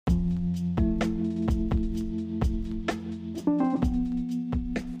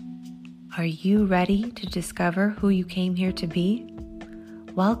Are you ready to discover who you came here to be?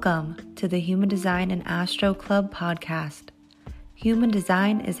 Welcome to the Human Design and Astro Club podcast. Human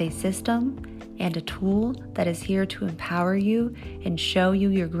Design is a system and a tool that is here to empower you and show you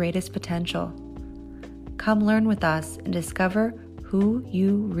your greatest potential. Come learn with us and discover who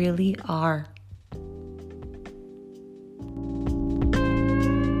you really are.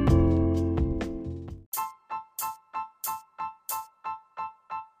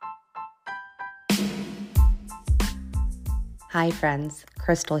 Hi friends,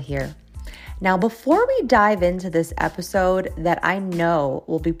 Crystal here. Now, before we dive into this episode that I know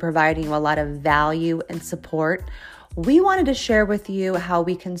will be providing you a lot of value and support, we wanted to share with you how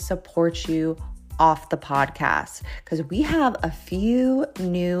we can support you off the podcast because we have a few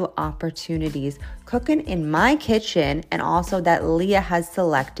new opportunities cooking in my kitchen and also that Leah has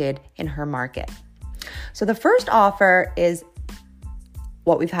selected in her market. So the first offer is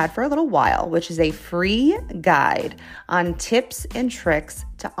what we've had for a little while, which is a free guide on tips and tricks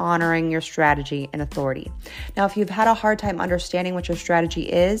to honoring your strategy and authority. Now, if you've had a hard time understanding what your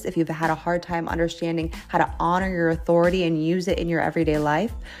strategy is, if you've had a hard time understanding how to honor your authority and use it in your everyday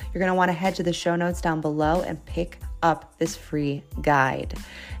life, you're going to want to head to the show notes down below and pick up this free guide.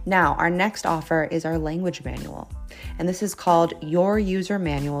 Now, our next offer is our language manual, and this is called Your User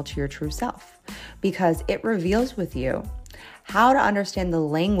Manual to Your True Self because it reveals with you how to understand the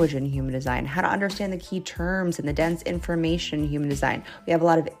language in human design, how to understand the key terms and the dense information in human design. We have a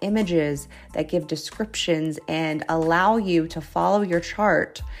lot of images that give descriptions and allow you to follow your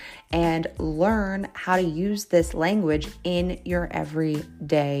chart and learn how to use this language in your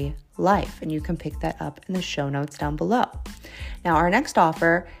everyday life. And you can pick that up in the show notes down below. Now, our next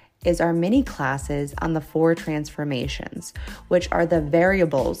offer is our mini classes on the 4 transformations, which are the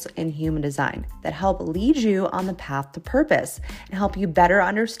variables in human design that help lead you on the path to purpose and help you better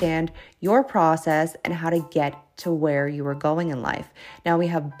understand your process and how to get to where you are going in life. Now we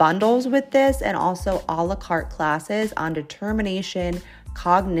have bundles with this and also a la carte classes on determination,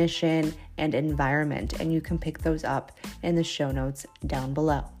 cognition, and environment, and you can pick those up in the show notes down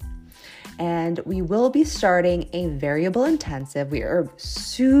below. And we will be starting a variable intensive. We are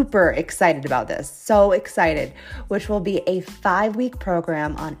super excited about this, so excited, which will be a 5-week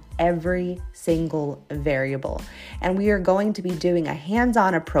program on every single variable. And we are going to be doing a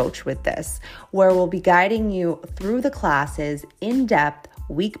hands-on approach with this, where we'll be guiding you through the classes in depth,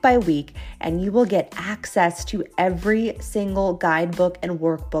 week by week, and you will get access to every single guidebook and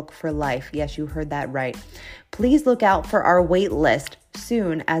workbook for life. Yes, you heard that right. Please look out for our wait list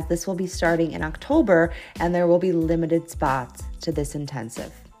soon, as this will be starting in October and there will be limited spots to this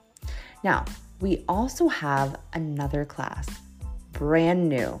intensive. Now, we also have another class, brand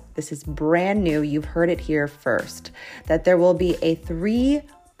new. This is brand new. You've heard it here first, that there will be a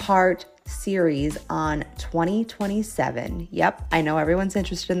 3-part series on 2027. Yep, I know everyone's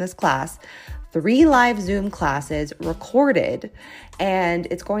interested in this class. 3 live Zoom classes recorded, and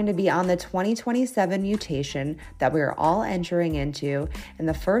it's going to be on the 2027 mutation that we are all entering into. And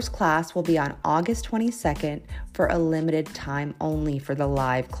the first class will be on August 22nd for a limited time only for the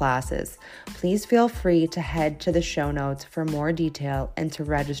live classes. Please feel free to head to the show notes for more detail and to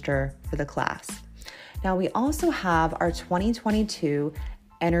register for the class. Now, we also have our 2022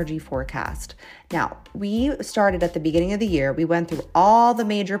 energy forecast. Now, we started at the beginning of the year. We went through all the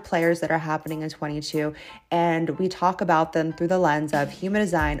major players that are happening in 22, and we talk about them through the lens of human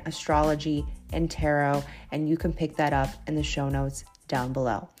design, astrology, and tarot, and you can pick that up in the show notes down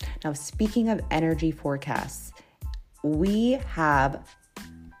below. Now, speaking of energy forecasts, we have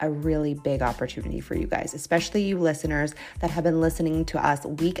a really big opportunity for you guys, especially you listeners that have been listening to us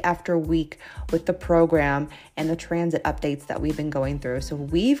week after week with the program and the transit updates that we've been going through. So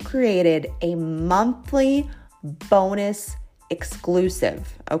we've created a monthly bonus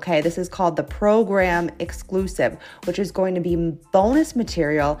exclusive. Okay, this is called the program exclusive, which is going to be bonus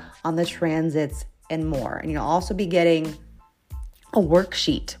material on the transits and more. And you'll also be getting a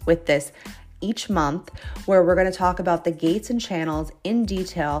worksheet with this each month, where we're going to talk about the gates and channels in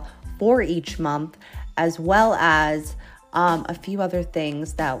detail for each month, as well as a few other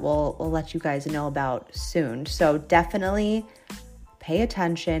things that we'll let you guys know about soon. So definitely pay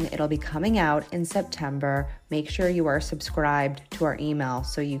attention. It'll be coming out in September. Make sure you are subscribed to our email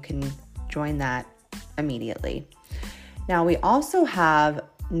so you can join that immediately. Now, we also have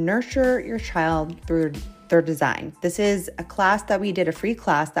Nurture Your Child Through Their Design. This is a class that we did, a free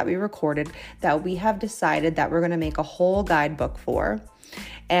class that we recorded that we have decided that we're going to make a whole guidebook for.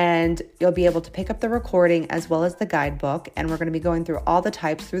 And you'll be able to pick up the recording as well as the guidebook. And we're going to be going through all the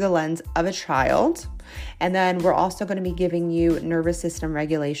types through the lens of a child. And then we're also going to be giving you nervous system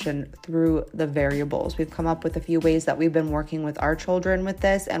regulation through the variables. We've come up with a few ways that we've been working with our children with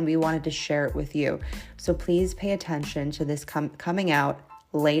this, and we wanted to share it with you. So please pay attention to this coming out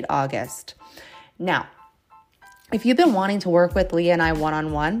late August. Now, if you've been wanting to work with Leah and I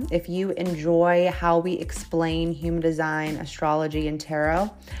one-on-one, if you enjoy how we explain human design, astrology, and tarot,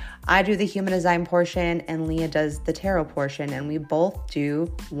 I do the human design portion and Leah does the tarot portion, and we both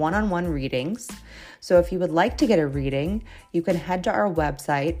do one-on-one readings. So if you would like to get a reading, you can head to our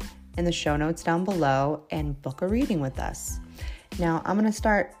website in the show notes down below and book a reading with us. Now, I'm going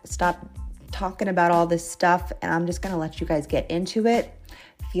to stop talking about all this stuff, and I'm just going to let you guys get into it.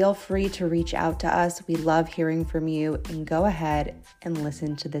 Feel free to reach out to us. We love hearing from you, and go ahead and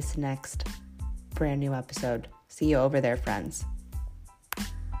listen to this next brand new episode. See you over there, friends.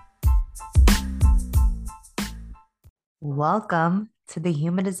 Welcome to the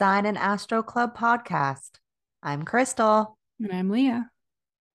Human Design and Astro Club podcast. I'm Crystal. And I'm Leah.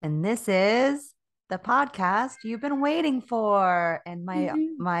 And this is the podcast you've been waiting for. And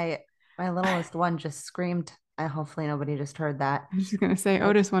my littlest one just screamed. Hopefully nobody just heard that. I was just going to say,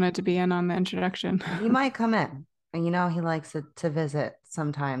 Otis wanted to be in on the introduction. He might come in. And he likes to visit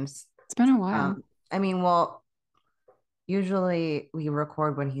sometimes. It's been a while. Usually we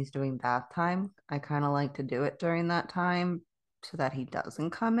record when he's doing bath time. I kind of like to do it during that time so that he doesn't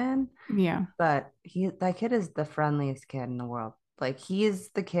come in. Yeah. But that kid is the friendliest kid in the world. Like, he's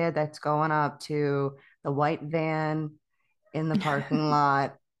the kid that's going up to the white van in the parking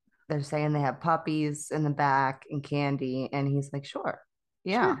lot. They're saying they have puppies in the back and candy. And he's like, sure.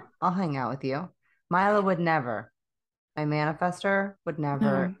 Yeah, sure. I'll hang out with you. Mila would never. My manifester would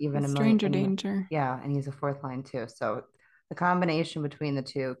never even stranger danger. Yeah. And he's a fourth line too. So the combination between the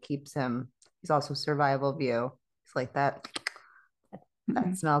two keeps him. He's also survival view. He's like that.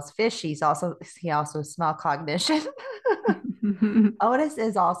 That smells fishy. He also smell cognition. Otis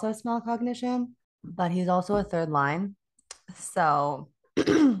is also smell cognition, but he's also a third line. So,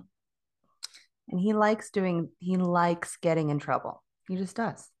 and he likes getting in trouble. He just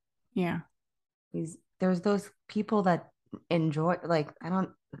does. Yeah. There's those people that enjoy,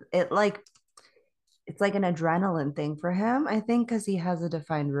 it's like an adrenaline thing for him, I think, because he has a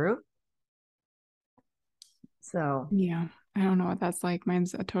defined root. So yeah, I don't know what that's like.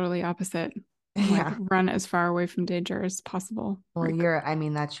 Mine's a totally opposite. Yeah. Run as far away from danger as possible. Well,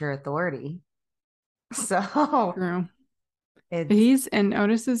 that's your authority. So true. And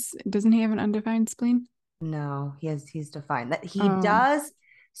Otis doesn't he have an undefined spleen? No, he's defined. That he does.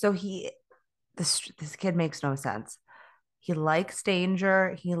 So this kid makes no sense. He likes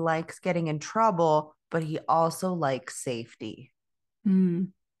danger, he likes getting in trouble, but he also likes safety. There's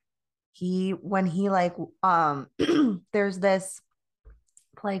this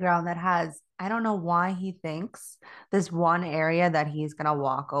playground that has, I don't know why he thinks this one area that he's gonna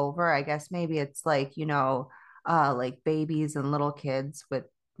walk over. I guess maybe it's like babies and little kids with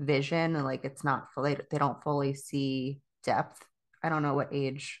vision, and it's not fully, they don't fully see depth. I don't know what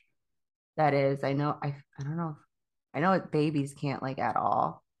age that is. I don't know. I know babies can't at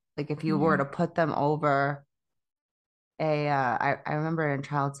all. If you were to put them over I remember in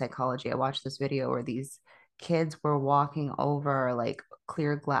child psychology, I watched this video where these kids were walking over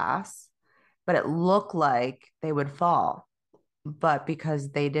clear glass, but it looked like they would fall. But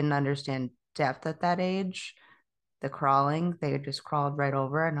because they didn't understand depth at that age, the crawling, they just crawled right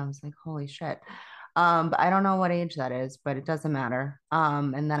over it. And I was like, holy shit. But I don't know what age that is, but it doesn't matter.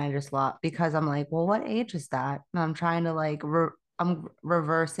 And then I just lost because I'm like, well, what age is that? And I'm trying to I'm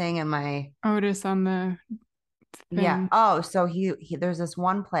reversing in my Otis on the thing. Yeah. Oh, so he there's this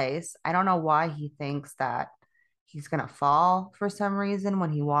one place. I don't know why he thinks that he's gonna fall for some reason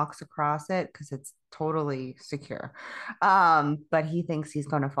when he walks across it, because it's totally secure. But he thinks he's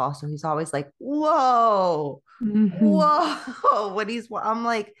gonna fall. So he's always like, whoa, whoa. I'm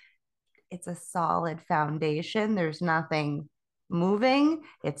like, it's a solid foundation. There's nothing moving.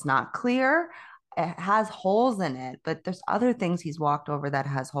 It's not clear. It has holes in it, but there's other things he's walked over that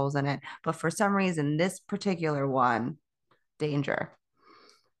has holes in it. But for some reason, this particular one, danger.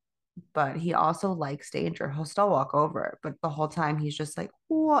 But he also likes danger. He'll still walk over it, but the whole time he's just like,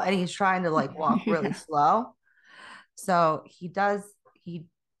 whoa, and he's trying to walk really slow. So he does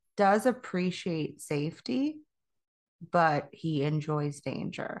appreciate safety, but he enjoys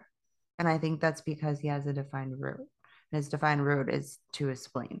danger. And I think that's because he has a defined root. And his defined root is to his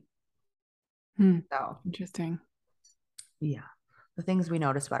spleen. So interesting. Yeah. The things we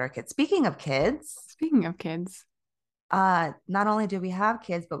notice about our kids. Speaking of kids, not only do we have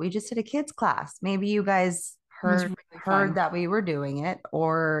kids, but we just did a kids class. Maybe you guys It was heard really heard fun. that we were doing it,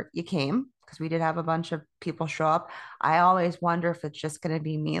 or you came because we did have a bunch of people show up. I always wonder if it's just going to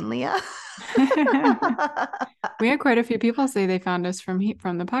be me and Leah. We had quite a few people say they found us from the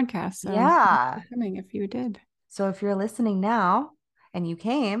podcast. So thanks for Yeah. coming if you did. So if you're listening now and you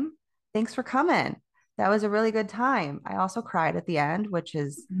came, thanks for coming. That was a really good time. I also cried at the end, which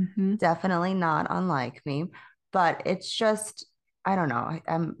is Hmm. definitely not unlike me, but it's just, I don't know.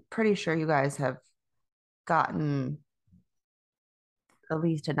 I'm pretty sure you guys have gotten at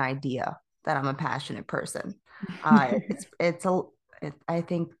least an idea that I'm a passionate person. It's a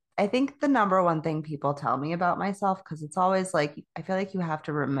I think the number one thing people tell me about myself, because it's always like I feel like you have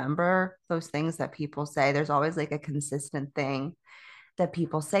to remember those things that people say. There's always like a consistent thing that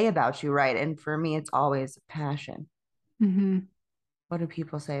people say about you, right? And for me, it's always passion. Hmm. What do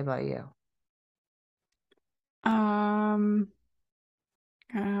people say about you? Um,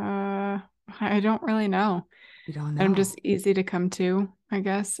 I don't really know. You don't I'm know. just easy to come to, I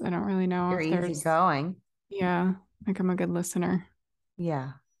guess. I don't really know You're if there's, easygoing. yeah, like I'm a good listener.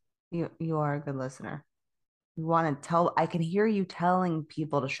 Yeah, you are a good listener. You want to tell, I can hear you telling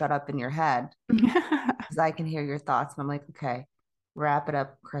people to shut up in your head because I can hear your thoughts. And I'm like, okay, wrap it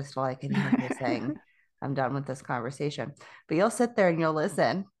up, Crystal. I can hear you saying, I'm done with this conversation. But you'll sit there and you'll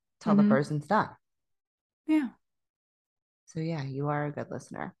listen till the Hmm. person's done. Yeah. So, yeah, you are a good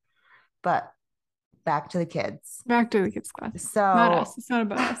listener. But back to the kids. Back to the kids class. Not us. So, It's not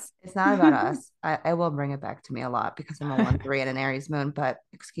about us. it's not about us. I will bring it back to me a lot because I'm a 1-3 and an Aries moon, but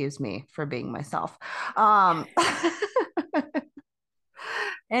excuse me for being myself. Um,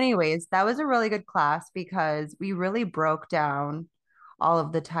 Anyways, that was a really good class because we really broke down all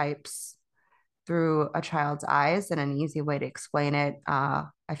of the types through a child's eyes and an easy way to explain it. I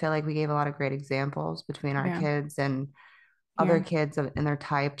feel like we gave a lot of great examples between our Yeah. kids and other Yeah. kids and their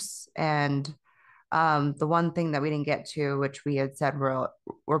types. And the one thing that we didn't get to, which we had said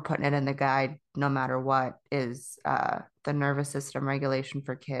we're putting it in the guide no matter what, is the nervous system regulation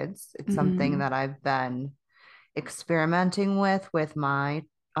for kids. It's something Hmm. that I've been experimenting with my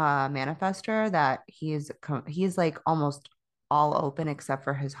manifester that he's like almost all open except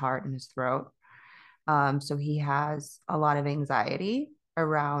for his heart and his throat. So he has a lot of anxiety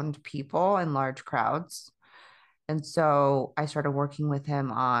around people and large crowds. And so I started working with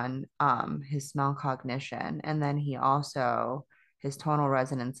him on his smell cognition. And then he also, his tonal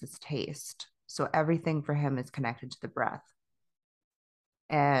resonance is taste. So everything for him is connected to the breath.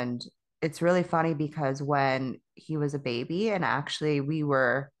 And it's really funny because when he was a baby, and actually he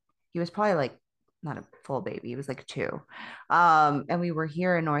was probably like not a full baby, he was like 2. And we were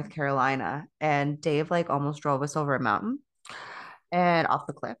here in North Carolina, and Dave like almost drove us over a mountain and off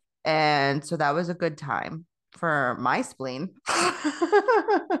the cliff. And so that was a good time for my spleen.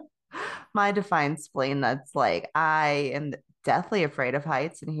 My defined spleen that's like, I am deathly afraid of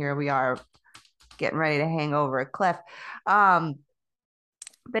heights. And here we are getting ready to hang over a cliff. Um,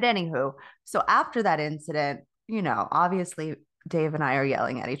 but anywho, so after that incident, obviously Dave and I are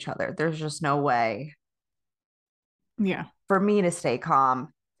yelling at each other. There's just no way Yeah. for me to stay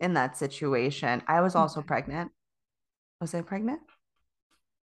calm in that situation. I was also pregnant. Was I pregnant?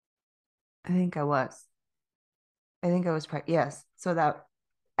 I think I was. I think I was pregnant. Yes.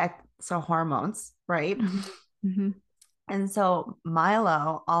 So hormones, right? Hmm. Hmm. And so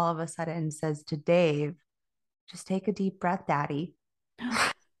Milo all of a sudden says to Dave, just take a deep breath, daddy.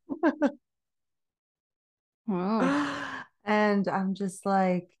 Whoa. And I'm just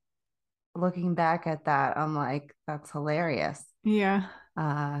like, looking back at that, I'm like, that's hilarious. Yeah.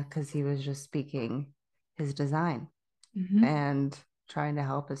 Because he was just speaking his design Hmm. and trying to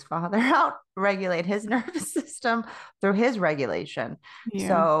help his father out, regulate his nervous system through his regulation. Yeah.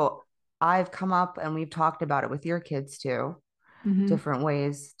 So I've come up and we've talked about it with your kids too, Hmm. different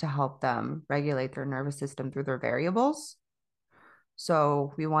ways to help them regulate their nervous system through their variables.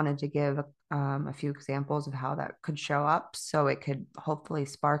 So we wanted to give a few examples of how that could show up so it could hopefully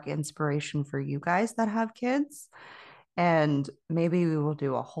spark inspiration for you guys that have kids. And maybe we will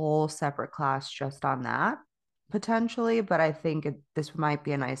do a whole separate class just on that potentially, but I think this might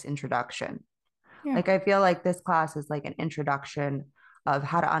be a nice introduction. Yeah. Like, I feel like this class is like an introduction of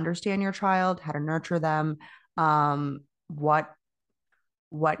how to understand your child, how to nurture them, um, what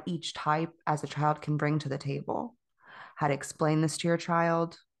each type as a child can bring to the table, how to explain this to your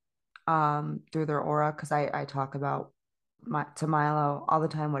child through their aura. Because I talk about to Milo all the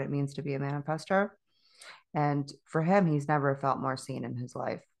time what it means to be a manifester. And for him, he's never felt more seen in his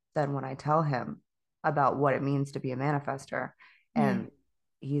life than when I tell him about what it means to be a manifester. Yeah. And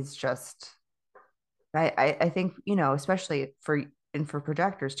he's just I think, especially for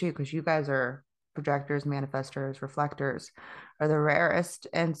projectors too, because you guys are projectors, manifestors, reflectors are the rarest.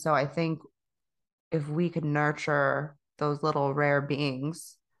 And so I think if we could nurture those little rare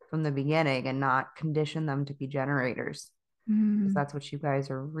beings from the beginning and not condition them to be generators, because Mm. that's what you guys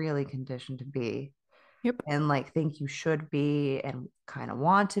are really conditioned to be. Yep. And like think you should be and kind of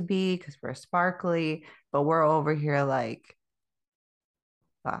want to be because we're sparkly, but we're over here like,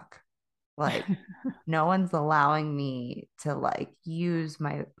 fuck. Like no one's allowing me to like use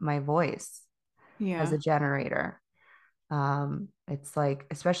my voice as Yeah. a generator. It's like,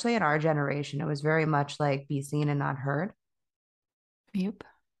 especially in our generation, it was very much like be seen and not heard. Yep.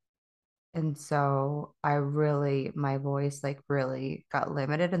 And so I really, my voice like really got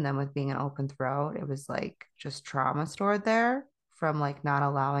limited. And then with being an open throat, it was like just trauma stored there from like not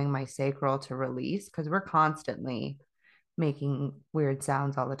allowing my sacral to release because we're constantly making weird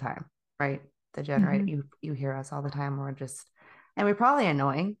sounds all the time, right? The generator, Hmm. you hear us all the time. We're just, and we're probably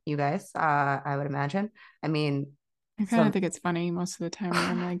annoying you guys, I would imagine. I mean, I kind of some, think it's funny most of the time where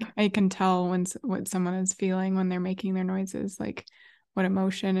I'm like, I can tell when what someone is feeling when they're making their noises, like what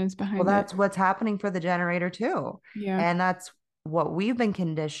emotion is well, behind it. that's what's happening for the generator too. Yeah. And that's what we've been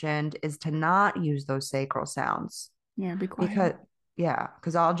conditioned is to not use those sacral sounds Yeah. Be quiet. because, yeah,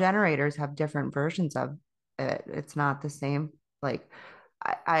 because all generators have different versions of it. It's not the same. Like,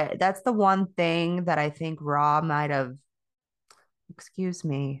 that's the one thing that I think Raw might have, excuse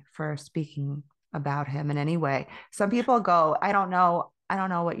me for speaking about him in any way. Some people go, I don't know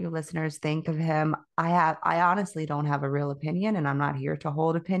what you listeners think of him. I honestly don't have a real opinion, and I'm not here to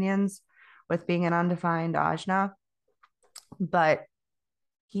hold opinions with being an undefined ajna. But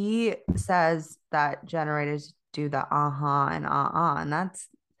he says that generators do the uh-huh and uh-uh, and that's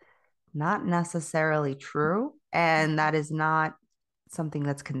not necessarily true. And that is not something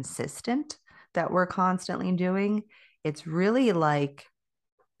that's consistent that we're constantly doing. It's really like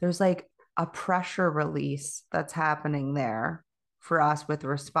there's like a pressure release that's happening there for us with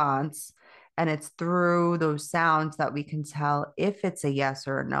response. And it's through those sounds that we can tell if it's a yes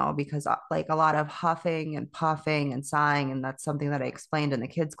or a no, because like a lot of huffing and puffing and sighing, and that's something that I explained in the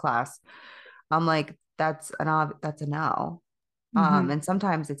kids class. I'm like, that's a no. Hmm. And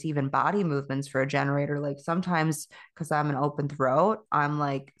sometimes it's even body movements for a generator. Like sometimes because I'm an open throat, I'm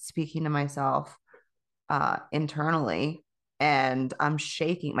like speaking to myself internally and I'm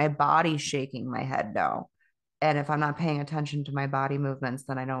shaking, my body's shaking my head no. And if I'm not paying attention to my body movements,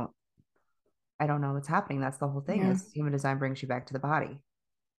 then I don't know what's happening. That's the whole thing Yeah. is human design brings you back to the body.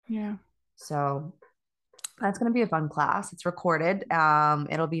 Yeah. So that's going to be a fun class. It's recorded.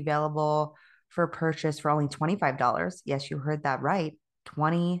 It'll be available for purchase for only $25. Yes, you heard that right.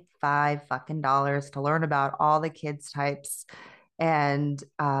 25 fucking dollars to learn about all the kids types and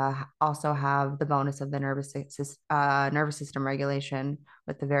also have the bonus of the nervous system regulation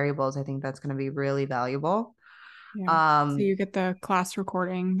with the variables. I think that's going to be really valuable. Yeah. So Um, you get the class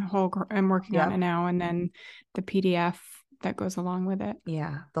recording, the whole, I'm working on it yep. now, and then the PDF that goes along with it.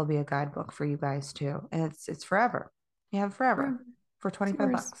 Yeah, there'll be a guidebook for you guys too. And it's forever. You have forever Forever. for It's 25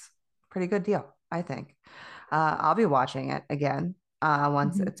 yours. bucks. Pretty good deal, I think. I'll be watching it again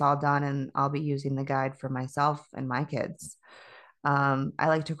once Hmm. it's all done, and I'll be using the guide for myself and my kids. I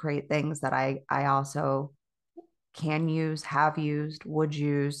like to create things that I also can use, have used, would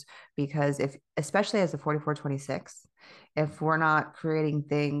use, because if, especially as a 4426, if we're not creating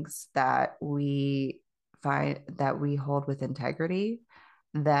things that we find that we hold with integrity,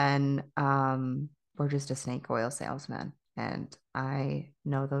 then we're just a snake oil salesman. And I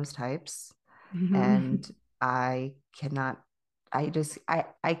know those types, and I cannot, I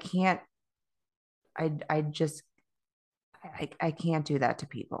can't, I just, I can't do that to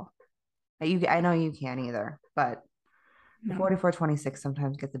people. I know you can't either, but the No. 4426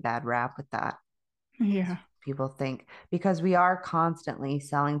 sometimes gets a bad rap with that. Yeah. People think because we are constantly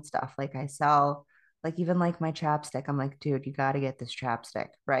selling stuff. Like I sell, like even like my chapstick. I'm like, dude, you got to get this chapstick,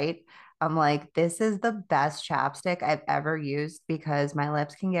 right? I'm like, this is the best chapstick I've ever used because my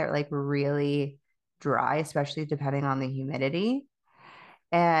lips can get like really dry, especially depending on the humidity.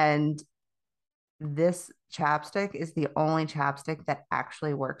 And this chapstick is the only chapstick that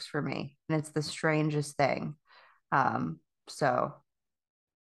actually works for me. And it's the strangest thing. So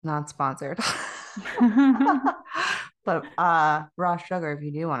not sponsored. But raw sugar, if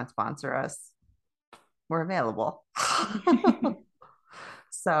you do want to sponsor us, we're available.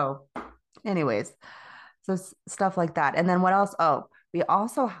 So, anyways, so stuff like that. And then what else? Oh, we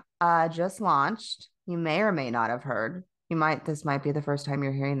also just launched. You may or may not have heard. You might, this might be the first time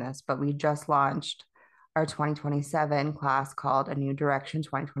you're hearing this, but we just launched our 2027 class called A New Direction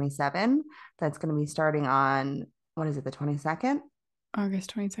 2027. That's going to be starting on, what is it, the 22nd?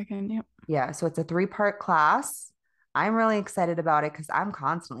 August 22nd. Yep. Yeah, so it's a three-part class. I'm really excited about it because I'm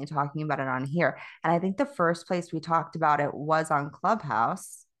constantly talking about it on here. And I think the first place we talked about it was on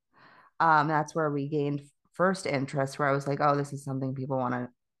Clubhouse. That's where we gained first interest, where I was like, oh, this is something people want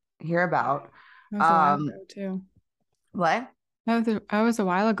to hear about. That was a while Um, ago too. what? That was a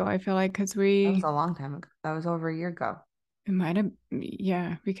while ago, I feel like, because That was a long time ago. That was over a year ago it might have,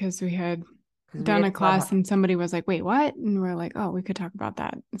 yeah, because we had because we done a did class Clubhouse. and somebody was like, wait, what? And we're like, oh, we could talk about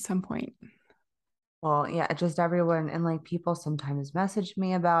that at some point. Well, yeah, just everyone and like people sometimes message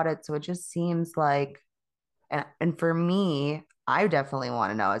me about it. So it just seems like, and for me, I definitely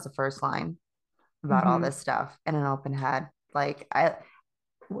want to know as a first line about all Hmm. this stuff in an open head. Like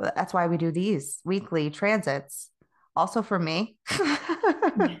well, that's why we do these weekly transits. Also for me.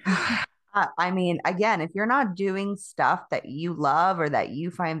 I mean, again, if you're not doing stuff that you love or that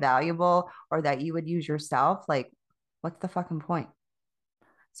you find valuable or that you would use yourself, like, what's the fucking point?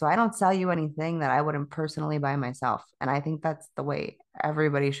 So I don't sell you anything that I wouldn't personally buy myself. And I think that's the way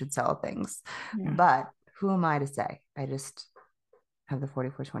everybody should sell things. Yeah. But who am I to say? I just have the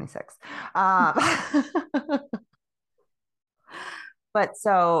 4426. Um, but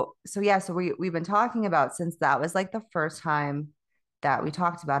so yeah, so we've been talking about since that was like the first time that we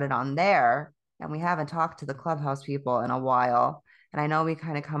talked about it on there, and we haven't talked to the Clubhouse people in a while. And I know we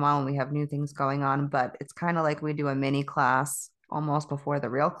kind of come on when we have new things going on, but it's kind of like we do a mini class almost before the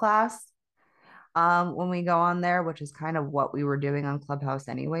real class when we go on there, which is kind of what we were doing on Clubhouse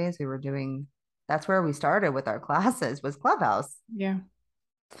anyways. We were doing That's where we started with our classes was Clubhouse. Yeah.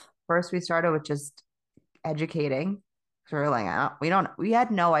 First, we started with just educating. So we're like, we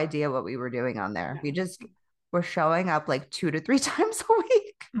had no idea what we were doing on there. We just were showing up like 2 to 3 times a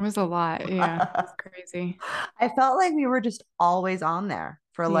week. It was a lot. Yeah. It's crazy. I felt like we were just always on there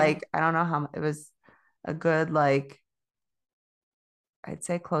for Yeah. like, I don't know how it was a good, like, I'd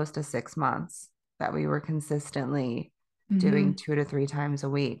say close to 6 months that we were consistently doing Hmm. 2 to 3 times a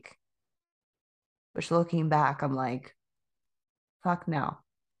week. Which looking back, I'm like, fuck no.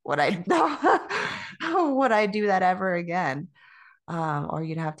 Would I would I do that ever again? Or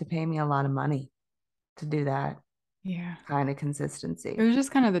you'd have to pay me a lot of money to do that Yeah. kind of It consistency. was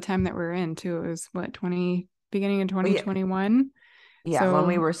just kind of the time that we're in too. It was what, beginning of Well, yeah, 2021. yeah, when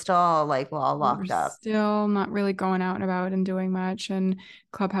we So were still like all we were locked up. still not really going out and about and doing much. And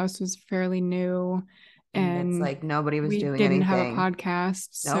Clubhouse was fairly new. And it's And like nobody was we doing didn't have a anything.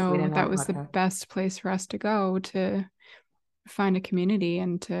 podcast. Nope, we So didn't have that a was the podcast. best place for us to go to find a community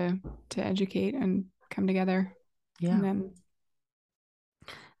and to educate and come together. And Yeah. then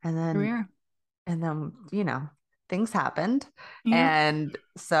And here we then are. things happened. Yep. And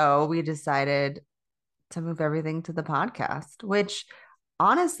so we decided to move everything to the podcast, which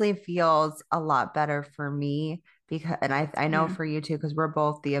honestly feels a lot better for me because, and I know Yeah. for you too, because we're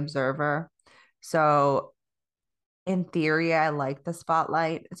both the observer. So in theory, I like the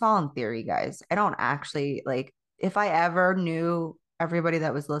spotlight. It's all in theory, guys. I don't actually like, if I ever knew everybody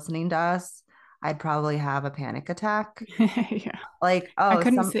that was listening to us, I'd probably have a panic attack. Yeah. Like, I oh,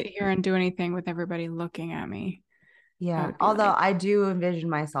 couldn't sit here and do anything with everybody looking at me. I yeah. would be Although like, I do envision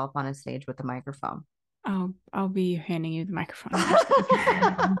myself on a stage with a microphone. I'll be handing you the microphone. I'm just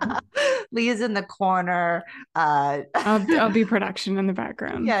kidding. Leah's in the corner. I'll be production in the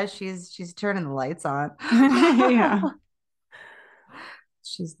background. Yeah, she's turning the lights on. Yeah.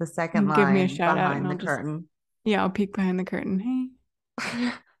 She's the second And give me a line shout out and behind the I'll just, curtain. yeah, I'll peek behind the curtain.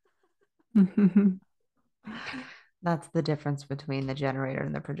 Hey. That's the difference between the generator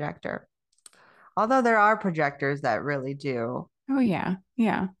and the projector. Although there are projectors that really do. Oh yeah.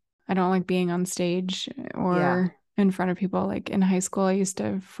 Yeah. I don't like being on stage Yeah. or in front of people. Like in high school, I used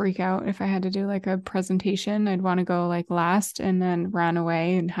to freak out if I had to do like a presentation. I'd want to go like last and then run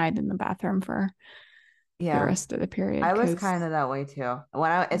away and hide in the bathroom for the Yeah. rest of the period I was because kind of that way too.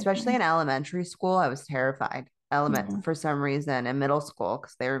 Especially in elementary school, I was terrified. yeah. For some reason in middle school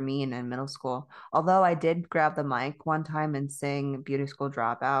because they were mean in middle school. Although I did grab the mic one time and sing Beauty School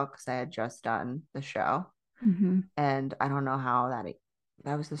Dropout because I had just done the show, Hmm. and I don't know how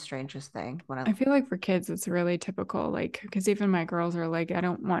that was the strangest thing when I I feel like for kids, it's really typical. Like, because even my girls are like, I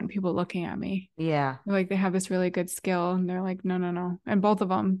don't want people looking at me. yeah. Like, they have this really good skill, and they're like, no, no, no. And both of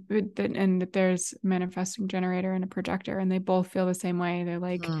them, and there's a manifesting generator and a projector, and they both feel the same way. They're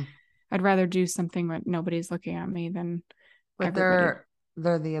like, Hmm. I'd rather do something when nobody's looking at me than But everybody.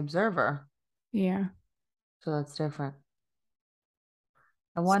 they're the observer, Yeah. so that's different.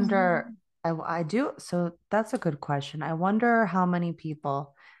 I So, wonder. I do. So that's a good question. I wonder how many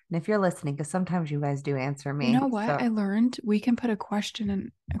people, and if you're listening, because sometimes you guys do answer You know me. what? So, I learned we can put a question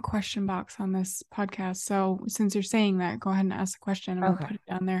in a question box on this podcast. So since you're saying that, go ahead and ask the question and we'll okay. put it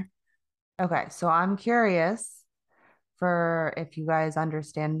down there. Okay. So I'm curious for if you guys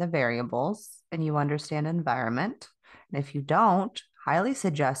understand the variables and you understand environment. And if you don't, highly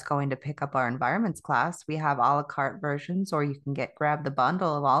suggest going to pick up our environments class. We have a la carte versions, or you can grab the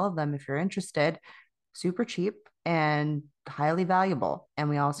bundle of all of them if you're interested. Super cheap and highly valuable. And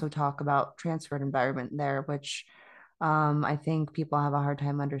we also talk about transferred environment there, which I think people have a hard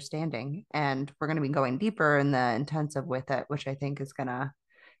time understanding. And we're going to be going deeper in the intensive with it, which I think is going to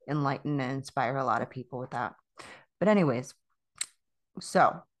enlighten and inspire a lot of people with that. But, anyways,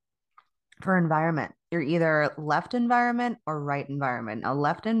 so for environment, you're either left environment or right environment. A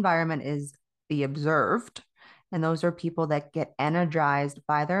left environment is the observed, and those are people that get energized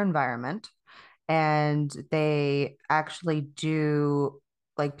by their environment and they actually do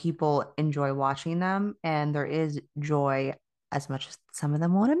like people enjoy watching them and there is joy as much as some of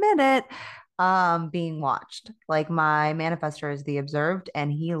them won't admit it being watched. Like my manifestor is the observed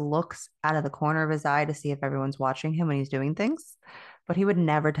and he looks out of the corner of his eye to see if everyone's watching him when he's doing things, but he would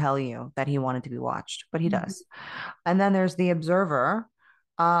never tell you that he wanted to be watched, but he Mhm. does. And then there's the observer,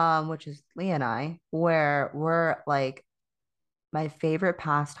 which is Lee and I, where we're like my favorite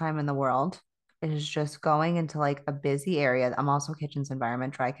pastime in the world is just going into like a busy area. I'm also kitchens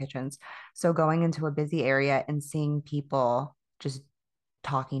environment, dry kitchens. So going into a busy area and seeing people just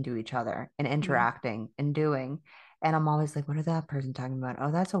talking to each other and Yeah. interacting and doing. And I'm always like, what is that person talking about?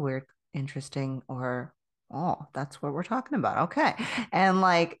 Oh, that's a weird, interesting, or oh, that's what we're talking about. Okay. And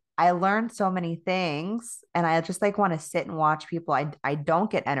like I learned so many things and I just like want to sit and watch people. I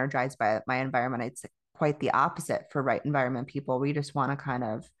don't get energized by my environment. It's quite the opposite for right environment people. We just want to kind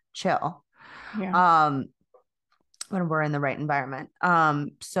of chill. Yeah. Um, when we're in the right environment.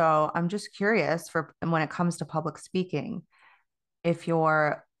 So I'm just curious for when it comes to public speaking, if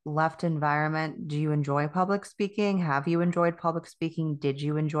you're left environment, do you enjoy public speaking? Have you enjoyed public speaking? Did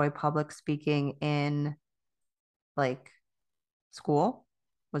you enjoy public speaking in like school?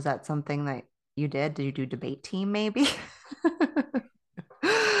 Was that something that you did? Did you do debate team maybe?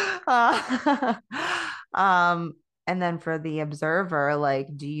 uh, um, and then for the observer, like,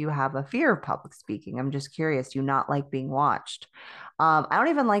 do you have a fear of public speaking? I'm just curious. Do you not like being watched? I don't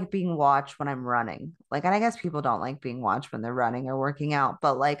even like being watched when I'm running. Like, and I guess people don't like being watched when they're running or working out,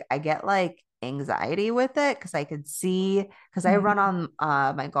 but like I get like anxiety with it because I could see because I run Mhm.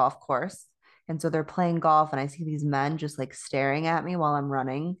 on my golf course. And so they're playing golf, and I see these men just like staring at me while I'm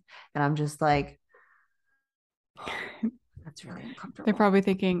running. And I'm just like, that's really They're uncomfortable. probably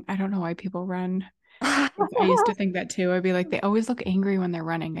thinking, I don't know why people run. 'Cause I used to think that too. I'd be like, they always look angry when they're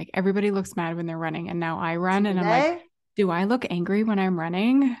running. Like everybody looks mad when they're running. And now I run Do and I'm like, they? do I look angry when I'm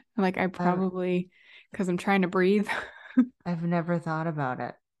running? Like I I've probably, because I'm trying to breathe. I've never thought about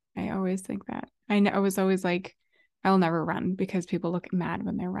it. I always think that. I was always like, I'll never run because people look mad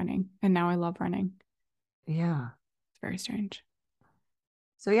when they're running. And now I love running. Yeah. It's very strange.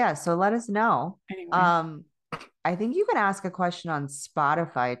 So yeah, so let us know. Anyway, Um, I think you can ask a question on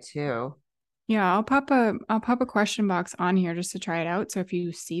Spotify too. yeah, I'll pop a question box on here just to try it out. So if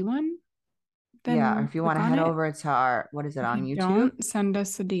you see one, Yeah, or then if you want click to on head it. over to our, what is it If on you YouTube? don't, send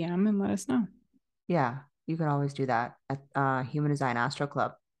us a DM and let us know. Yeah, you can always do that at Human Design Astro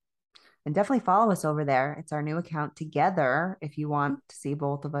Club. And definitely follow us over there. It's our new account together if you want to see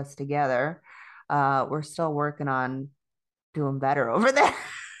both of us together. We're still working on doing better over there.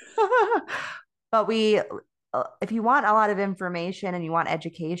 But if you want a lot of information and you want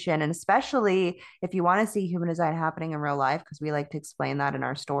education, and especially if you want to see human design happening in real life, because we like to explain that in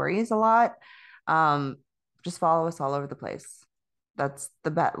our stories a lot, um, just follow us all over the place. That's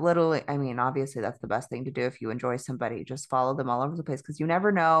the best. Literally, I mean, obviously, that's the best thing to do if you enjoy somebody. Just follow them all over the place because you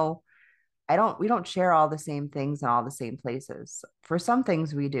never know. We don't share all the same things in all the same places. For some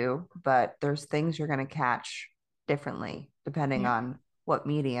things we do, but there's things you're going to catch differently depending Yeah. on what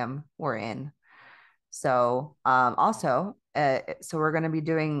medium we're in. So, so we're going to be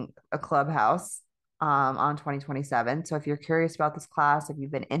doing a clubhouse on 2027. So if you're curious about this class, if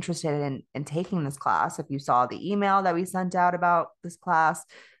you've been interested in taking this class, if you saw the email that we sent out about this class,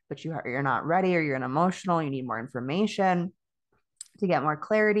 but you're not ready or you're emotional, you need more information to get more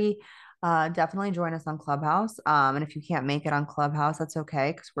clarity, definitely join us on Clubhouse. And if you can't make it on Clubhouse, that's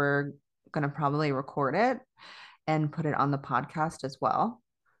okay because we're going to probably record it and put it on the podcast as well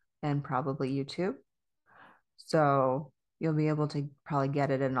and probably YouTube. So you'll be able to probably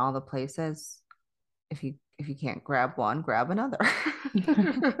get it in all the places. If you can't grab one, grab another.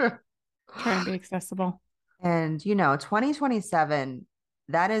 Try to be accessible. And 2027,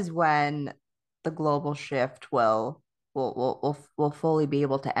 that is when the global shift will fully be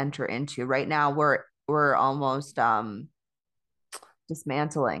able to enter into. Right now, we're almost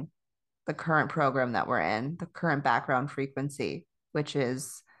dismantling the current program that we're in, the current background frequency, which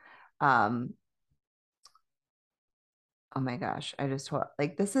is um oh my gosh,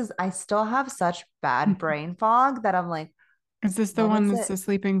 like this is I still have such bad brain fog that I'm like, Is this the what one was that's it? the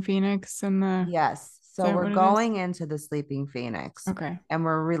Sleeping Phoenix and the, Yes. is So that we're what it is? going into the Sleeping Phoenix Okay. and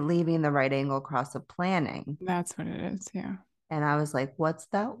we're relieving the right angle cross of planning. That's what it is. Yeah. And I was like, what's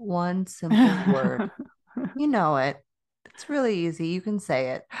that one simple word? You know it. It's really easy. You can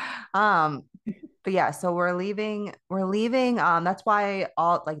say it. Um, but yeah, so we're leaving. That's why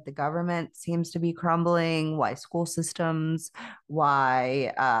all like the government seems to be crumbling, why school systems,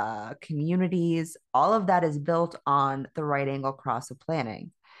 why communities, all of that is built on the right angle cross of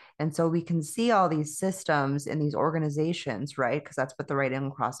planning. And so we can see all these systems in these organizations, right? Because that's what the right angle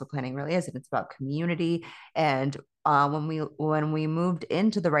cross of planning really is. And it's about community. And when we moved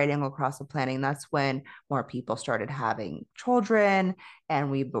into the right angle cross of planning, that's when more people started having children and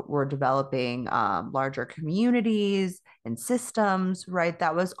we were developing larger communities and systems, right?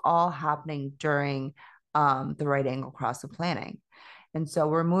 That was all happening during the right angle cross of planning. And so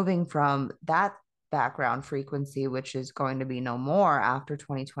we're moving from that background frequency, which is going to be no more after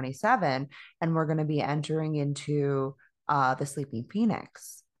 2027, and we're going to be entering into the Sleeping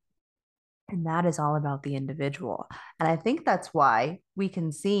Phoenix. And that is all about the individual. And I think that's why we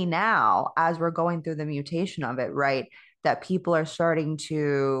can see now, as we're going through the mutation of it, right, that people are starting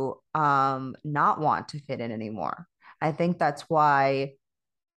to not want to fit in anymore. I think that's why,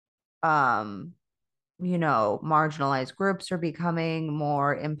 um, marginalized groups are becoming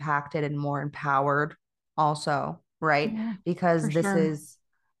more impacted and more empowered also, right? Yeah, Because for this sure. is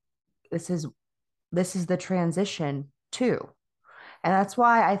this is this is the transition too. And that's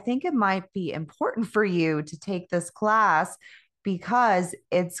why I think it might be important for you to take this class because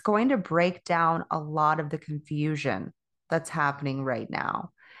it's going to break down a lot of the confusion that's happening right now.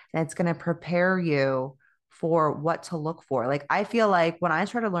 And it's going to prepare you for what to look for. Like, I feel like when I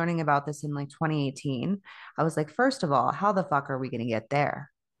started learning about this in like 2018, I was like, first of all, how the fuck are we going to get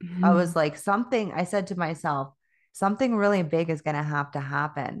there? I was like, I said to myself, something really big is going to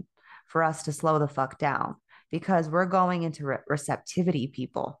happen for us to slow the fuck down because we're going into receptivity,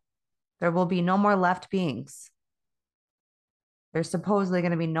 people. There will be no more left beings. There's supposedly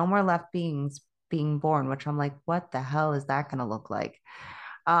going to be no more left beings being born, which I'm like, what the hell is that going to look like?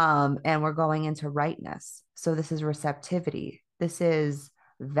 And we're going into rightness. So this is receptivity. This is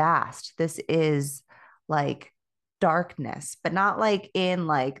vast. This is like darkness, but not like in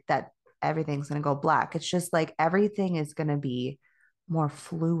like that everything's going to go black. It's just like everything is going to be more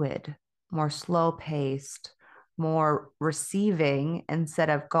fluid, more slow paced, more receiving instead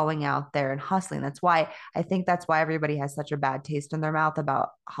of going out there and hustling. That's why everybody has such a bad taste in their mouth about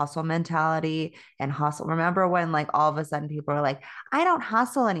hustle mentality and hustle. Remember when like all of a sudden people are like, I don't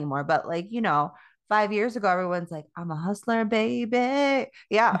hustle anymore. But like, 5 years ago, everyone's like, I'm a hustler, baby.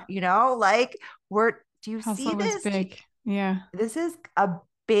 Yeah, like do you see Hustle was this? big. Yeah. This is a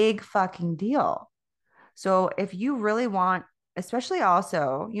big fucking deal. So if you really want, especially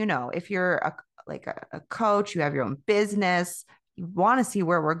also, if you're a coach, you have your own business, you want to see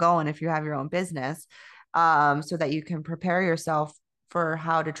where we're going if you have your own business, so that you can prepare yourself for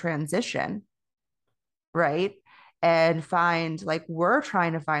how to transition, right? And find like we're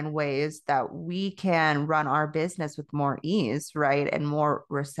trying to find ways that we can run our business with more ease, right? And more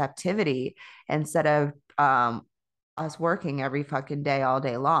receptivity instead of us working every fucking day all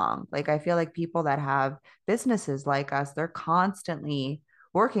day long. Like I feel like people that have businesses like us, they're constantly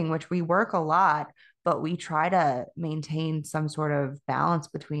working, which we work a lot, but we try to maintain some sort of balance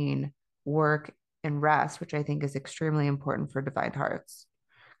between work and rest, which I think is extremely important for Defined Hearts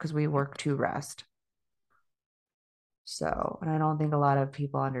because we work to rest. So, and I don't think a lot of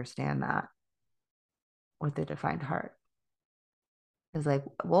people understand that with the Defined Heart. It's like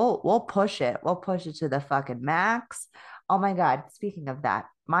we'll push it. We'll push it to the fucking max. Oh my God. Speaking of that,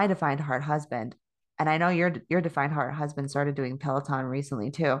 my Defined Heart husband, and I know your Defined Heart husband started doing Peloton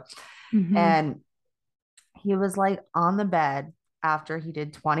recently too. Hmm. And he was like on the bed after he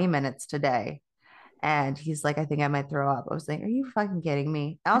did 20 minutes today. And he's like, I think I might throw up. I was like, are you fucking kidding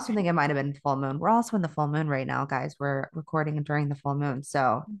me? I also think it might have been full moon. We're also in the full moon right now, guys. We're recording during the full moon.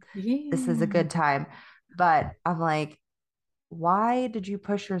 So this is a Yeah. good time. But I'm like, why did you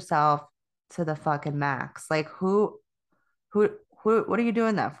push yourself to the fucking max? Like who what are you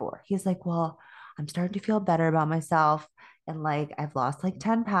doing that for? He's like, well, I'm starting to feel better about myself. And like, I've lost like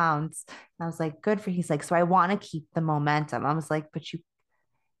 10 pounds. And I was like, good for, he's like, so I want to keep the momentum. I was like, but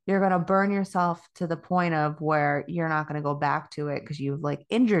you're going to burn yourself to the point of where you're not going to go back to it because you've like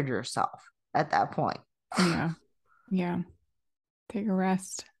injured yourself at that point. Yeah. Yeah. Take a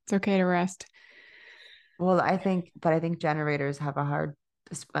rest. It's okay to rest. Well, but I think generators have a hard,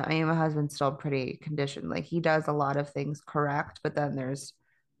 I mean, my husband's still pretty conditioned. Like he does a lot of things correct, but then there's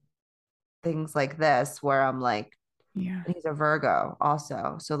things like this where I'm like, Yeah. he's a Virgo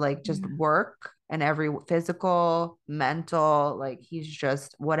also. So like just Yeah. work and every physical, mental, like he's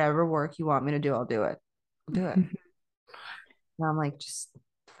just whatever work you want me to do, I'll do it. I'll do it. And I'm like, just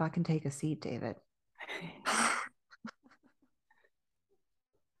fucking take a seat, David.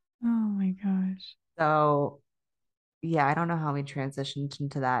 Oh my gosh. So yeah, I don't know how we transitioned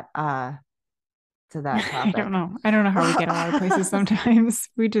into that to that I don't topic. know. I don't know how we get a lot of places sometimes.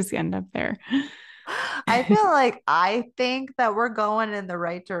 We just end up there. I feel like I think that we're going in the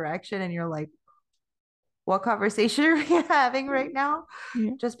right direction, and you're like, what conversation are we having right now?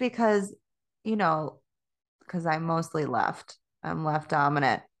 Yeah. Just because, you know, because I'm mostly left. I'm left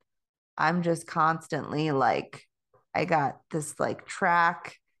dominant. I'm just constantly like, I got this like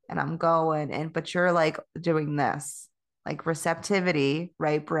track and I'm going, and but you're like doing this, like receptivity,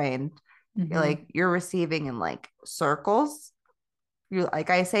 right brain. You're Hmm. like, you're receiving in like circles. You like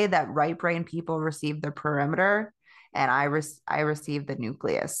I say that right brain people receive the perimeter, and I receive the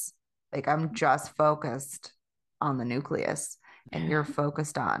nucleus. Like I'm just focused on the nucleus, and you're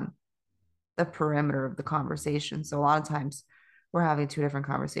focused on the perimeter of the conversation. So a lot of times we're having two different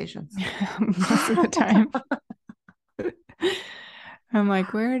conversations. Most of the time. I'm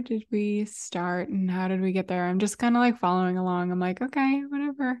like, where did we start and how did we get there? I'm just kind of like following along. I'm like, okay,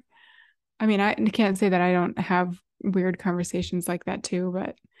 whatever. I mean, I can't say that I don't have weird conversations like that too,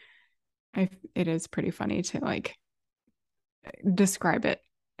 but it is pretty funny to like describe it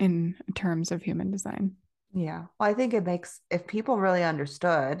in terms of human design. Yeah. Well, I think it makes, if people really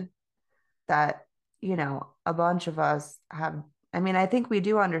understood that, a bunch of us have, I mean, I think we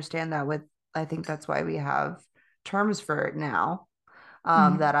do understand that I think that's why we have terms for it now.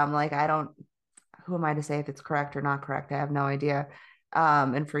 Mhm. That I'm like, who am I to say if it's correct or not correct? I have no idea.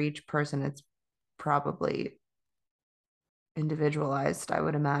 And for each person, it's probably individualized, I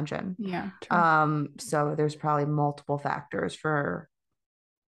would imagine. Yeah, true. So there's probably multiple factors for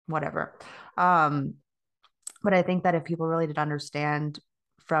whatever. Um, but I think that if people really did understand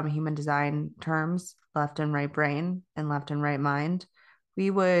from human design terms, left and right brain and left and right mind, we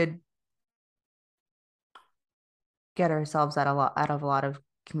would get ourselves out of a lot of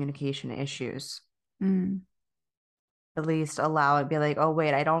communication issues. Mm. At least allow it, be like, oh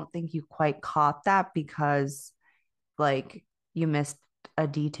wait, I don't think you quite caught that because like you missed a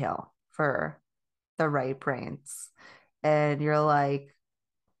detail for the right brains. And you're like,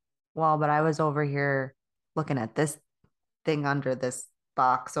 well, but I was over here looking at this thing under this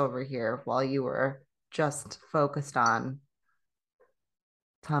box over here while you were just focused on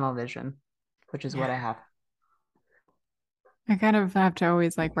tunnel vision, which is what I have. I kind of have to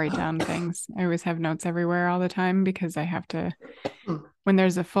always like write down things. I always have notes everywhere all the time because I have to, when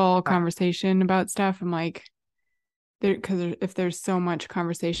there's a full Sorry. conversation about stuff, I'm like, because if there's so much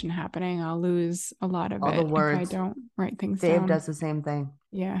conversation happening, I'll lose a lot of All the it if I words. don't write things Dave down. does the same thing.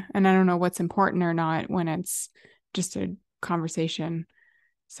 Yeah. And I don't know what's important or not when it's just a conversation.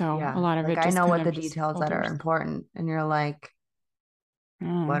 So a Yeah. lot of Like it I just know kind what of the just details that are filters. important. And you're like, what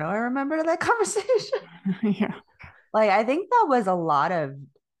Oh, do I remember to that conversation? yeah. Like I think that was a lot of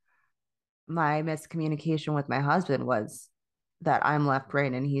my miscommunication with my husband was that I'm left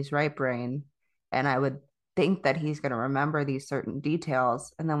brain and he's right brain. And I would think that he's going to remember these certain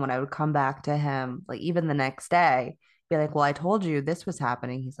details. And then when I would come back to him, like even the next day, be like, well, I told you this was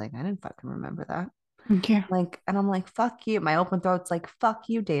happening. He's like, I didn't fucking remember that. Yeah. Like, and I'm like, fuck you. My open throat's like, fuck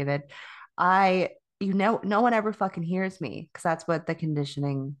you, David. I, no one ever fucking hears me because that's what the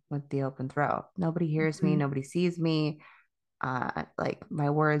conditioning with the open throat. Nobody hears me. Mhm. Nobody sees me. Like my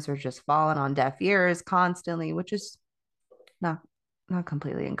words are just falling on deaf ears constantly, which is not not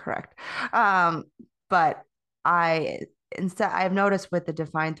completely incorrect. Um, but I instead I've noticed with the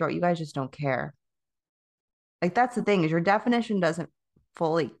defined throat, you guys just don't care. Like that's the thing is your definition doesn't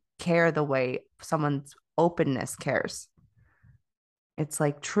fully care the way someone's openness cares. It's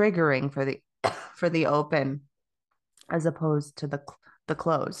like triggering for the for the open as opposed to the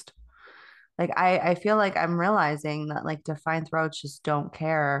closed. Like I feel like I'm realizing that like defined throats just don't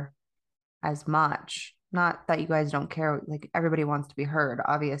care as much. Not that you guys don't care, like everybody wants to be heard,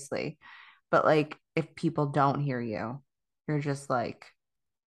 obviously. But like if people don't hear you, you're just like,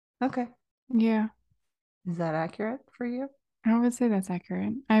 okay. Yeah. Is that accurate for you? I would say that's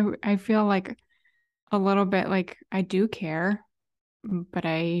accurate. I feel like a little bit like I do care, but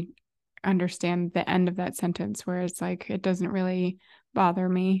I understand the end of that sentence where it's like it doesn't really bother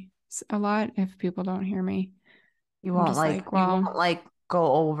me a lot if people don't hear me. I'm just like, You well, won't like go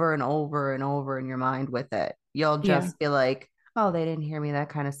over and over and over in your mind with it. You'll yeah, just be like, oh, they didn't hear me. That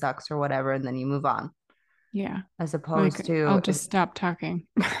kind of sucks or whatever. And then you move on. yeah. As opposed Like I'll to if, just stop talking.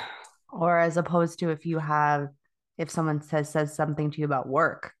 or as opposed to if you have, if someone says something to you about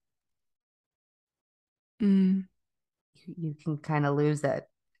work, Mm, you can kind of lose it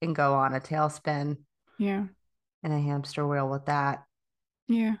and go on a tailspin yeah, and a hamster wheel with that.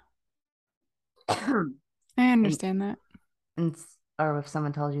 yeah. and, I understand that. and or if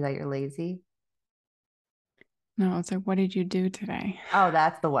someone tells you that you're lazy. No, it's like, what did you do today? Oh,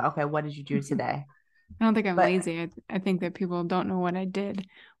 that's the one. Okay, what did you do I today? don't think I'm But lazy. I think that people don't know what I did.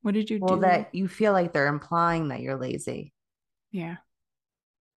 What did you well, do? that you feel like they're implying that you're lazy. Yeah,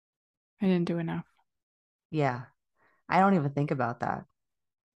 I didn't do enough. Yeah. I don't even think about that,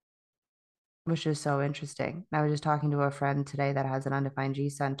 which is so interesting. I was just talking to a friend today that has an undefined G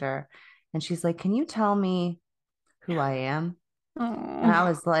center, and she's like, "Can you tell me who I am?" And I Oh,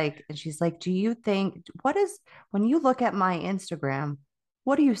 was like, and she's like, "Do you think what is when you look at my Instagram,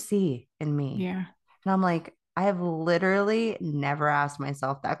 what do you see in me?" yeah, And I'm like, I have literally never asked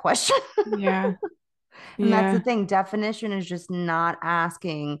myself that question. yeah, And that's the yeah. thing. Definition is just not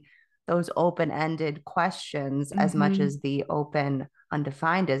asking those open-ended questions as much Mm-hmm. as the open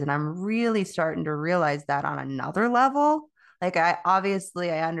undefined is. And I'm really starting to realize that on another level. Like I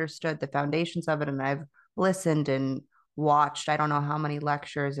obviously I understood the foundations of it and I've listened and watched I don't know how many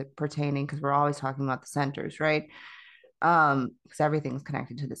lectures it pertaining because we're always talking about the centers, right? Because everything's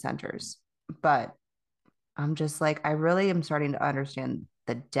connected to the centers. But I'm just like I really am starting to understand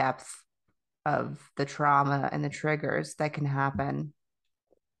the depth of the trauma and the triggers that can happen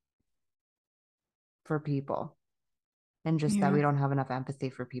for people. And just that we Yeah, don't have enough empathy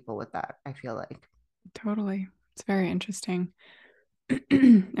for people with that, I feel like. totally. It's very interesting.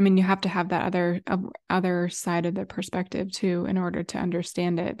 I mean, you have to have that other side of the perspective too in order to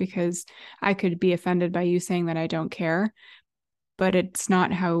understand it because I could be offended by you saying that I don't care, but it's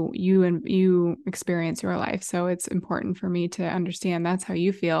not how you experience your life. So it's important for me to understand that's how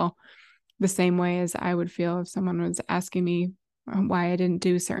you feel the same way as I would feel if someone was asking me why I didn't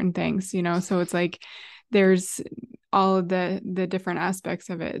do certain things, you know? So it's like there's all of the different aspects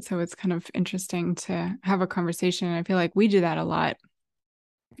of it. So it's kind of interesting to have a conversation. And I feel like we do that a lot.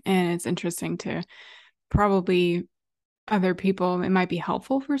 And it's interesting to probably other people, it might be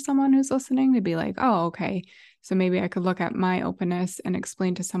helpful for someone who's listening to be like, oh, okay. So maybe I could look at my openness and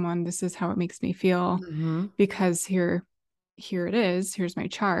explain to someone this is how it makes me feel Mm-hmm. because here it is, here's my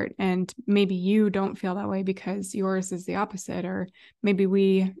chart. And maybe you don't feel that way because yours is the opposite, or maybe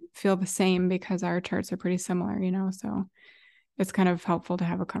we feel the same because our charts are pretty similar, you know? So it's kind of helpful to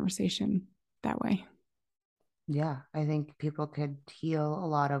have a conversation that way. Yeah, I think people could heal a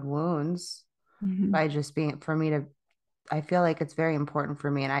lot of wounds Mm-hmm. by just being, for me to, I feel like it's very important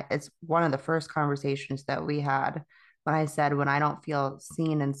for me. And it's one of the first conversations that we had when I said, when I don't feel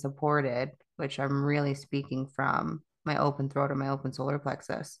seen and supported, which I'm really speaking from my open throat or my open solar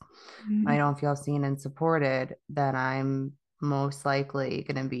plexus, when I Mm-hmm. don't feel seen and supported, then I'm most likely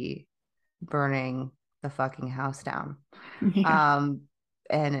going to be burning the fucking house down. Yeah. Um,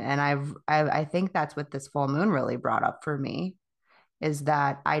 and I think that's what this full moon really brought up for me is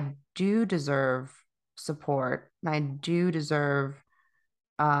that I do deserve support and I do deserve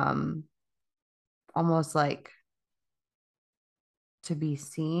um almost like to be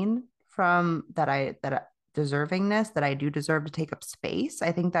seen from deservingness that I do deserve to take up space.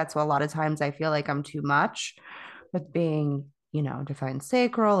 I think that's what a lot of times I feel like I'm too much with being, defined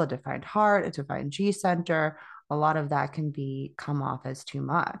sacral, a defined heart, a defined G center. A lot of that can be come off as too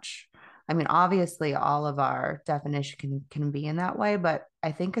much. I mean, obviously all of our definition can be in that way, but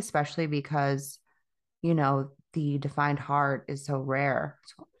I think especially because, the defined heart is so rare.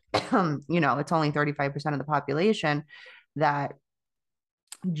 It's only 35% of the population that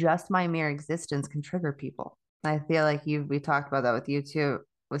just my mere existence can trigger people. I feel like we talked about that with you too,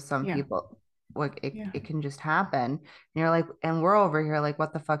 with some Yeah. people. Like Yeah. it can just happen. And you're like, and we're over here like,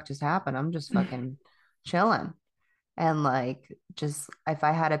 what the fuck just happened? I'm just fucking chilling. And like, just if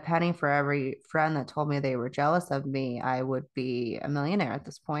I had a penny for every friend that told me they were jealous of me, I would be a millionaire at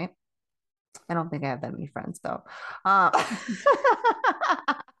this point. I don't think I have that many friends though. Uh,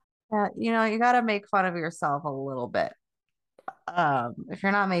 you got to make fun of yourself a little bit. If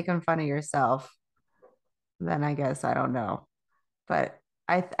you're not making fun of yourself, then I guess I don't know. But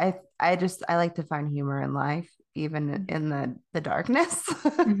I like to find humor in life, even in the darkness.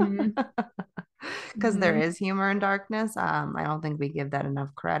 Mm-hmm. Because there Mm-hmm. is humor in darkness. I don't think we give that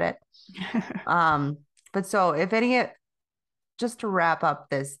enough credit. Um, but so if any, just to wrap up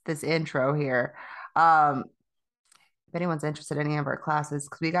this intro here, um, if anyone's interested in any of our classes,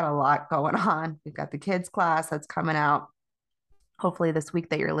 because we got a lot going on. We've got the kids class that's coming out hopefully this week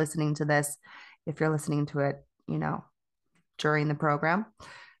that you're listening to this. If you're listening to it, during the program,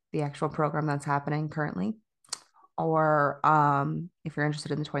 the actual program that's happening currently. Or if you're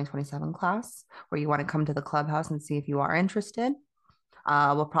interested in the 2027 class, where you want to come to the clubhouse and see if you are interested,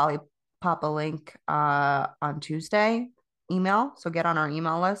 we'll probably pop a link on Tuesday email. So get on our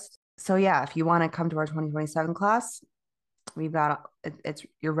email list. So yeah, if you want to come to our 2027 class, we've got it's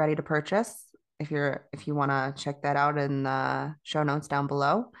you're ready to purchase. If you want to check that out in the show notes down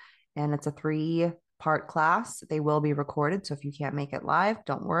below, and it's a 3-part class. They will be recorded, so if you can't make it live,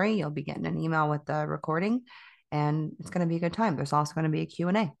 don't worry. You'll be getting an email with the recording, and it's going to be a good time. There's also going to be a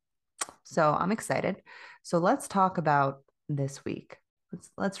Q&A. So I'm excited. So let's talk about this week.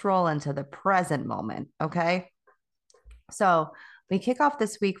 Let's roll into the present moment, okay? So we kick off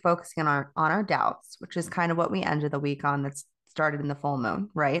this week focusing on our doubts, which is kind of what we ended the week on. That's started in the full moon,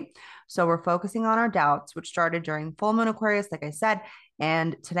 right? So we're focusing on our doubts, which started during full moon Aquarius, like I said.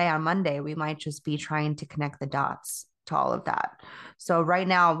 And today on Monday, we might just be trying to connect the dots to all of that. So right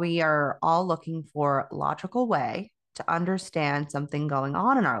now, we are all looking for a logical way to understand something going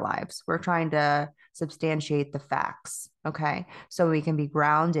on in our lives. We're trying to substantiate the facts, okay? So we can be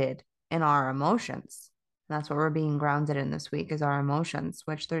grounded in our emotions. That's what we're being grounded in this week is our emotions,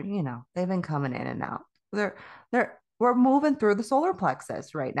 which they've been coming in and out. We're moving through the solar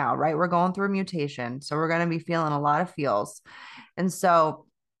plexus right now, right? We're going through a mutation. So we're going to be feeling a lot of feels. And so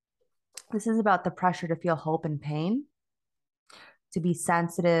this is about the pressure to feel hope and pain, to be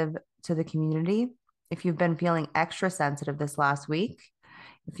sensitive to the community. If you've been feeling extra sensitive this last week,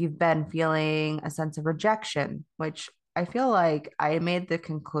 if you've been feeling a sense of rejection, which I feel like I made the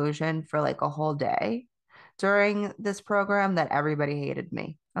conclusion for like a whole day during this program that everybody hated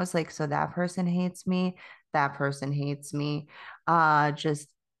me. I was like, so that person hates me, that person hates me. Just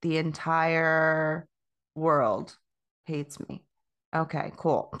the entire world hates me. Okay,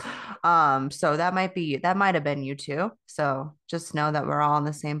 cool. So that might have been you too. So just know that we're all in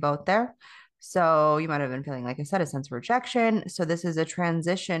the same boat there. So you might have been feeling, like I said, a sense of rejection. So this is a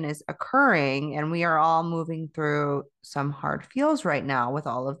transition is occurring, and we are all moving through some hard feels right now with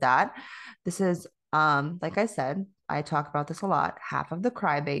all of that. This is, like I said, I talk about this a lot. Half of the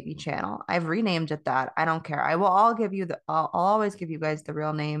Crybaby channel. I've renamed it that. I don't care. I will all give you I'll always give you guys the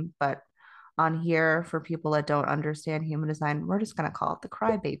real name, but on here for people that don't understand human design, we're just gonna call it the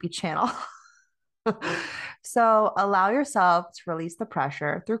Crybaby channel. So allow yourself to release the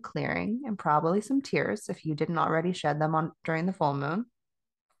pressure through clearing and probably some tears if you didn't already shed them on during the full moon.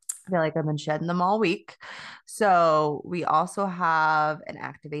 I feel like I've been shedding them all week. So we also have an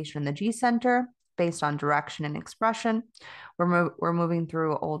activation in the G center based on direction and expression. We're moving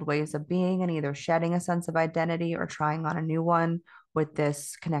through old ways of being and either shedding a sense of identity or trying on a new one with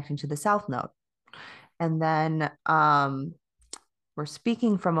this connecting to the South Node. And then we're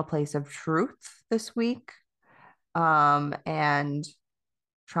speaking from a place of truth this week, and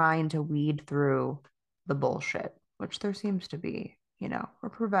trying to weed through the bullshit, which there seems to be.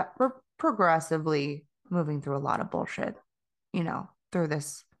 We're progressively moving through a lot of bullshit, through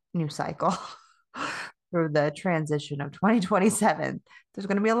this new cycle, through the transition of 2027. There's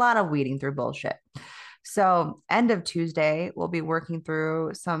going to be a lot of weeding through bullshit. So, end of Tuesday, we'll be working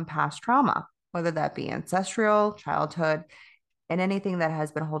through some past trauma, whether that be ancestral, childhood, and anything that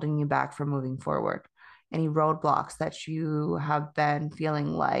has been holding you back from moving forward. Any roadblocks that you have been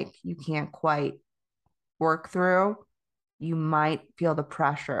feeling like you can't quite work through, you might feel the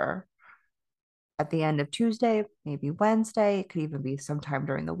pressure at the end of Tuesday, maybe Wednesday. It could even be sometime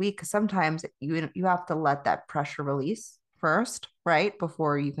during the week. Sometimes you have to let that pressure release first, right?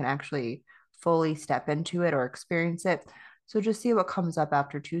 Before you can actually fully step into it or experience it. So just see what comes up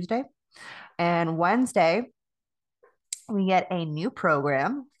after Tuesday. And Wednesday, we get a new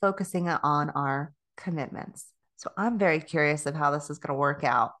program focusing on our commitments. So I'm very curious of how this is going to work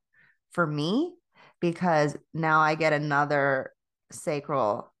out for me because now I get another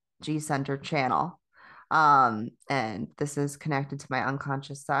sacral G center channel. And this is connected to my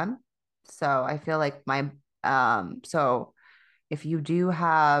unconscious sun. So I feel like so if you do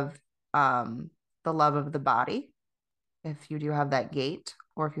have the love of the body, if you do have that gate,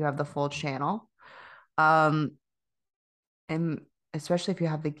 or if you have the full channel, um, and especially if you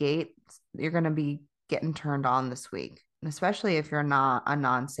have the gate, you're going to be getting turned on this week. especially if you're not a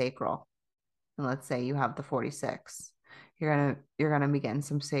non-sacral. And let's say you have the 46, you're gonna be getting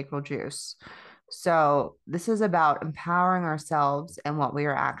some sacral juice. So this is about empowering ourselves and what we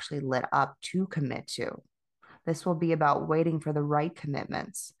are actually lit up to commit to. This will be about waiting for the right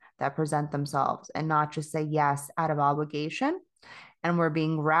commitments that present themselves and not just say yes out of obligation. And we're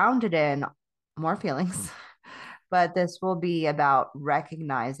being grounded in more feelings, but this will be about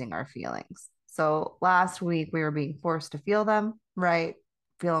recognizing our feelings. So last week we were being forced to feel them, right?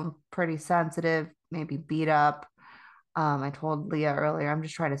 Feeling pretty sensitive, maybe beat up. I told Leah earlier, I'm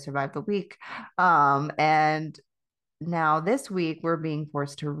just trying to survive the week. And now this week we're being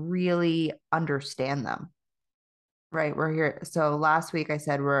forced to really understand them, right? We're here. So last week I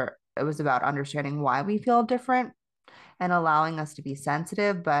said it was about understanding why we feel different and allowing us to be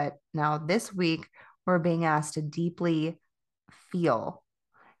sensitive. But now this week we're being asked to deeply feel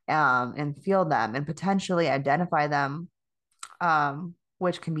and feel them and potentially identify them,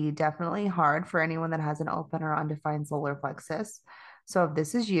 which can be definitely hard for anyone that has an open or undefined solar plexus. So if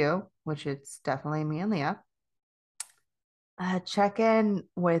this is you, which it's definitely me and Leah, check in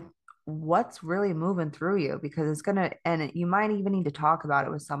with what's really moving through you because it's gonna, and you might even need to talk about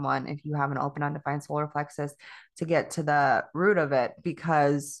it with someone if you have an open undefined solar plexus to get to the root of it.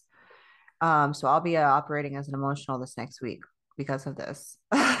 Because so I'll be operating as an emotional this next week because of this.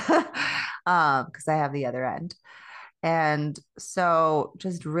 Because I have the other end. And so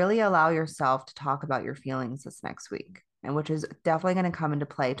just really allow yourself to talk about your feelings this next week, and which is definitely going to come into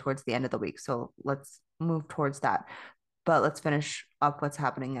play towards the end of the week. So let's move towards that. But let's finish up what's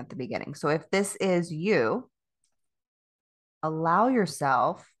happening at the beginning. So if this is you, allow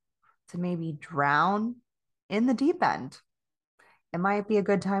yourself to maybe drown in the deep end. It might be a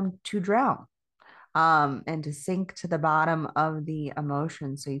good time to drown, and to sink to the bottom of the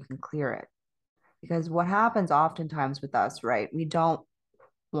emotion so you can clear it. Because what happens oftentimes with us, right? We don't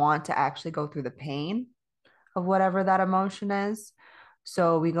want to actually go through the pain of whatever that emotion is.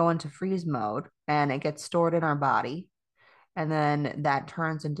 So we go into freeze mode and it gets stored in our body. And then that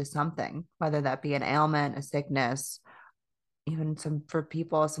turns into something, whether that be an ailment, a sickness, even some for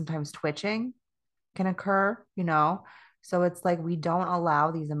people, sometimes twitching can occur, you know? So it's like we don't allow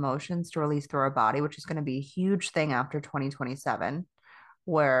these emotions to release through our body, which is going to be a huge thing after 2027,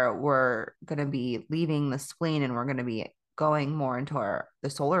 where we're going to be leaving the spleen and we're going to be going more into the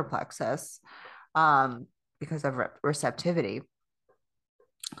solar plexus, because of receptivity.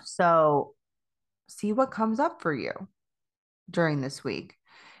 So see what comes up for you during this week.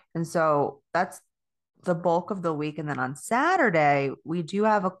 And so that's the bulk of the week. And then on Saturday, we do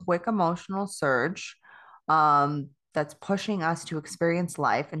have a quick emotional surge, that's pushing us to experience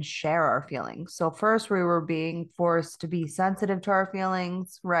life and share our feelings. So first we were being forced to be sensitive to our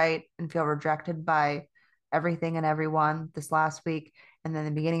feelings, right? And feel rejected by everything and everyone this last week. And then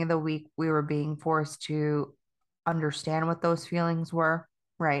the beginning of the week, we were being forced to understand what those feelings were,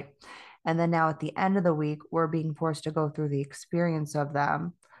 right? And then now at the end of the week, we're being forced to go through the experience of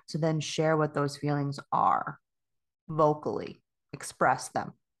them to then share what those feelings are vocally, express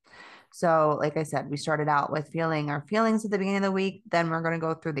them. So, like I said, we started out with feeling our feelings at the beginning of the week. Then we're going to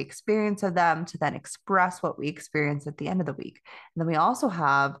go through the experience of them to then express what we experience at the end of the week. And then we also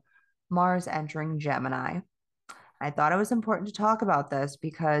have Mars entering Gemini. I thought it was important to talk about this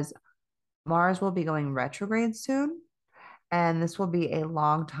because Mars will be going retrograde soon. And this will be a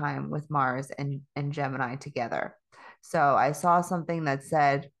long time with Mars and Gemini together. So I saw something that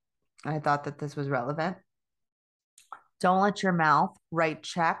said, I thought that this was relevant. Don't let your mouth write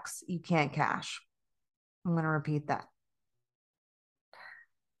checks you can't cash. I'm going to repeat that.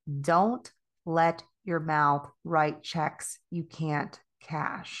 Don't let your mouth write checks you can't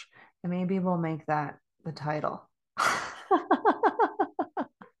cash. And maybe we'll make that the title.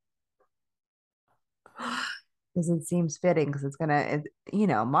 Because it seems fitting because it's gonna,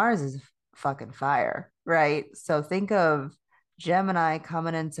 Mars is fucking fire, right? So think of Gemini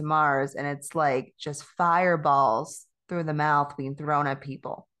coming into Mars and it's like just fireballs through the mouth being thrown at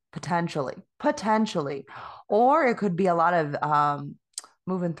people, potentially. Or it could be a lot of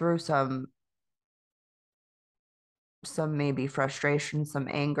moving through some maybe frustration, some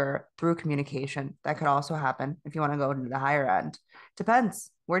anger through communication. That could also happen if you want to go to the higher end.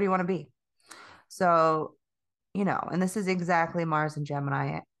 Depends. Where do you want to be? So, and this is exactly Mars and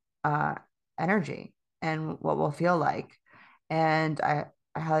Gemini uh, energy and what we'll feel like. And I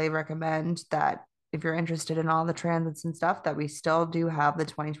highly recommend that if you're interested in all the transits and stuff, that we still do have the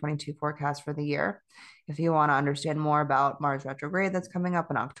 2022 forecast for the year. If you want to understand more about Mars retrograde that's coming up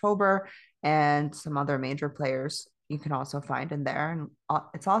in October and some other major players, you can also find in there. And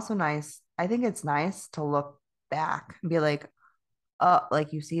it's also nice. I think it's nice to look back and be like,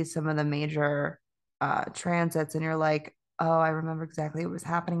 like you see some of the major transits and you're like, oh, I remember exactly what was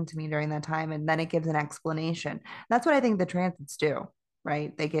happening to me during that time. And then it gives an explanation. That's what I think the transits do,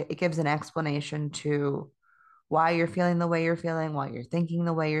 right? It gives an explanation to why you're feeling the way you're feeling, why you're thinking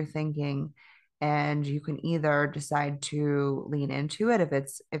the way you're thinking. And you can either decide to lean into it if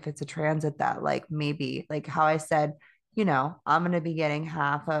it's a transit that like maybe like how I said, I'm gonna be getting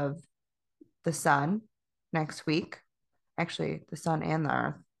half of the sun next week. Actually, the sun and the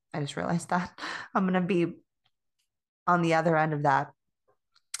earth. I just realized that I'm gonna be on the other end of that.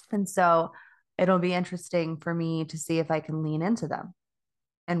 And so it'll be interesting for me to see if I can lean into them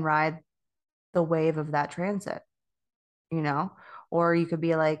and ride the wave of that transit, you know? Or you could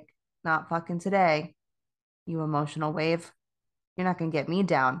be like, not fucking today, you emotional wave. You're not gonna get me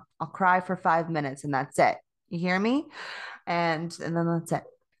down. I'll cry for 5 minutes and that's it. You hear me? And then that's it.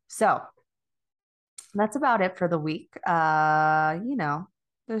 So that's about it for the week.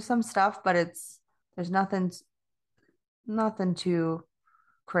 There's some stuff, but there's nothing too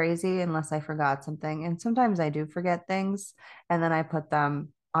crazy unless I forgot something. And sometimes I do forget things and then I put them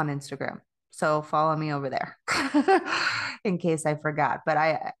on Instagram. So follow me over there in case I forgot.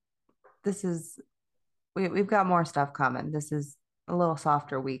 But this is, we've got more stuff coming. This is a little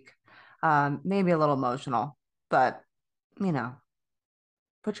softer week, maybe a little emotional, but you know,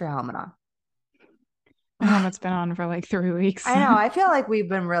 put your helmet on. My helmet's been on for like 3 weeks. I know. I feel like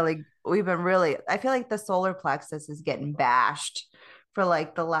I feel like the solar plexus is getting bashed for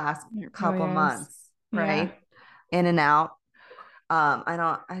like the last It really couple is. months, Yeah. right? In and out.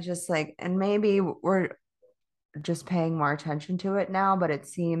 I just like, and maybe we're just paying more attention to it now, but it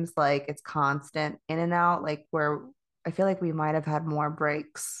seems like it's constant in and out, like where I feel like we might have had more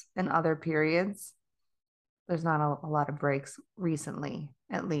breaks in other periods. There's not a lot of breaks recently,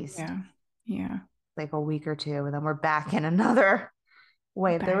 at least Yeah. Yeah. like a week or two, and then we're back in another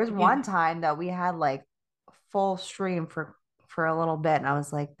wave. There Back was one again. time that we had like full stream for a little bit, and I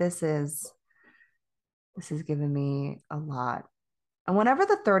was like, this is giving me a lot. And whenever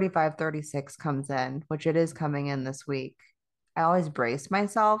the 3536 comes in, which it is coming in this week, I always brace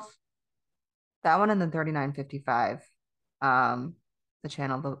myself. That one and the 3955, um, the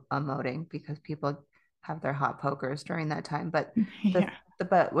channel emoting because people have their hot pokers during that time. But the, Yeah.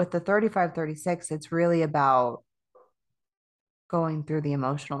 but with the 3536, it's really about going through the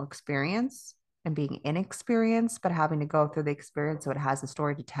emotional experience and being inexperienced, but having to go through the experience so it has a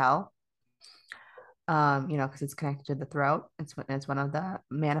story to tell. Because it's connected to the throat. It's one of the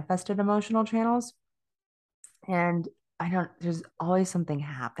manifested emotional channels. And I don't, there's always something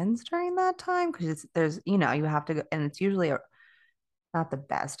happens during that time because you have to go, and it's usually not the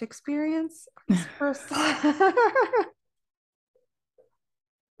best experience first.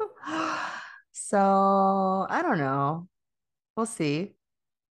 So I don't know. We'll see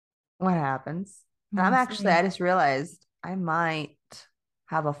what happens. We'll I see. just realized I might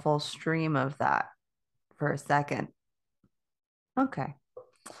have a full stream of that for a second. Okay.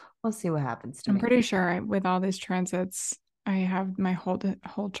 We'll see what happens to I'm me. pretty sure with all these transits, I have my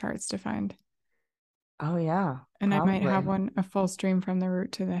whole charts defined. Oh yeah, And I might have probably. one a full stream from the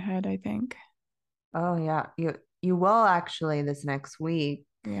root to the head, I think. Oh yeah. You will actually this next week.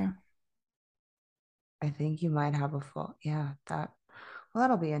 Yeah. I think you might have a full, yeah,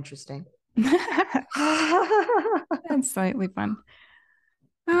 that'll be interesting. That's slightly fun.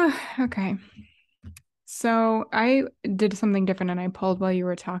 Okay. So I did something different and I pulled while you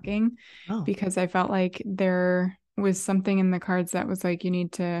were talking Oh, because I felt like there was something in the cards that was like, you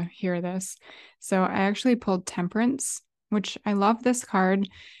need to hear this. So I actually pulled Temperance, which I love this card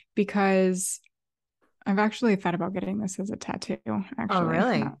because I've actually thought about getting this as a tattoo, oh, actually.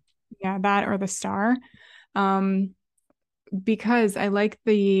 really? Yeah, that or the star. Um, because I like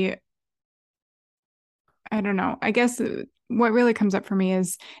I don't know. I guess what really comes up for me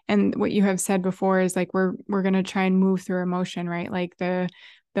is, and what you have said before is like we're gonna try and move through emotion, right? Like the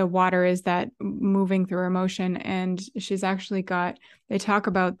water is that moving through emotion, and she's actually got. They talk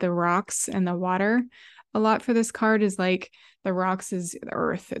about the rocks and the water a lot for this card. Is like the rocks is the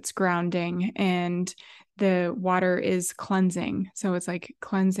earth, it's grounding, and the water is cleansing. So it's like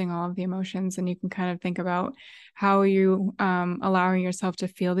cleansing all of the emotions, and you can kind of think about how you allowing yourself to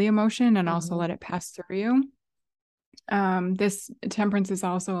feel the emotion and also Hmm. let it pass through you. This temperance is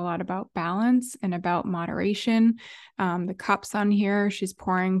also a lot about balance and about moderation. The cups on here, she's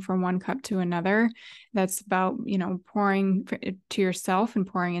pouring from one cup to another. That's about, pouring to yourself and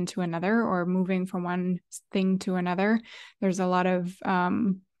pouring into another or moving from one thing to another. There's a lot of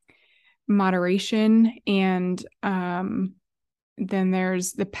moderation and then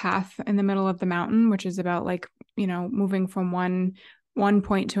there's the path in the middle of the mountain, which is about like moving from one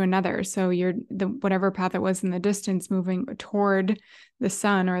point to another. So you're the whatever path it was in the distance moving toward the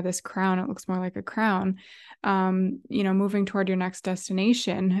sun or this crown, it looks more like a crown, moving toward your next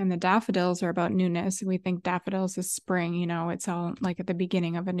destination. And the daffodils are about newness. We think daffodils is spring, it's all like at the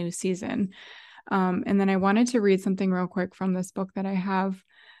beginning of a new season. And then I wanted to read something real quick from this book that I have.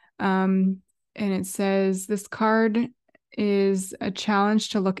 And it says, this card is a challenge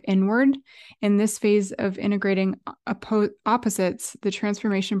to look inward. In this phase of integrating opposites, the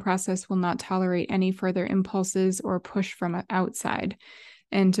transformation process will not tolerate any further impulses or push from outside.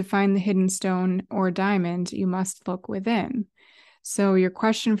 And to find the hidden stone or diamond, you must look within. So your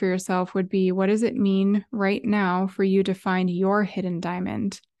question for yourself would be, what does it mean right now for you to find your hidden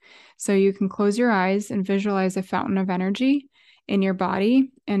diamond? So you can close your eyes and visualize a fountain of energy in your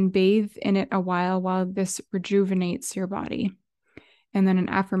body and bathe in it a while this rejuvenates your body. And then an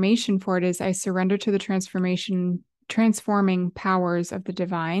affirmation for it is, I surrender to the transforming powers of the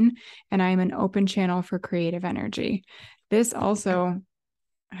divine, and I am an open channel for creative energy. This also,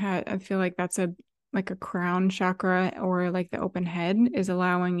 I feel like that's like a crown chakra, or like the open head is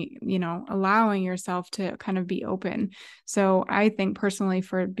allowing yourself to kind of be open. So I think personally,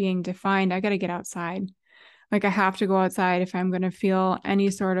 for being defined, I got to get outside. Like I have to go outside if I'm going to feel any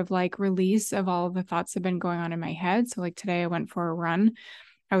sort of like release of all of the thoughts that have been going on in my head. So like today I went for a run.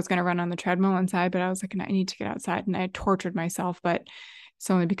 I was going to run on the treadmill inside, but I was like, I need to get outside, and I tortured myself, but it's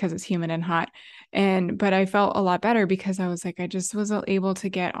only because it's humid and hot. But I felt a lot better because I was like, I just was able to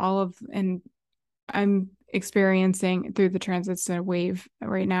get and I'm experiencing through the transits a wave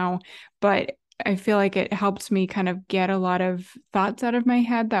right now, but I feel like it helped me kind of get a lot of thoughts out of my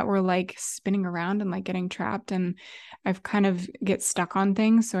head that were like spinning around and like getting trapped, and I've kind of get stuck on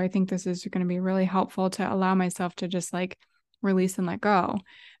things. So I think this is going to be really helpful to allow myself to just like release and let go,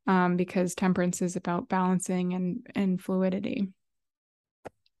 because temperance is about balancing and fluidity.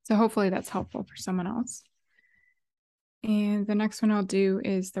 So hopefully that's helpful for someone else. And the next one I'll do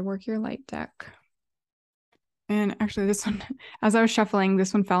is the Work Your Light deck. And actually, this one, as I was shuffling,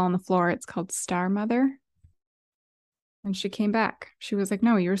 this one fell on the floor. It's called Star Mother. And she came back. She was like,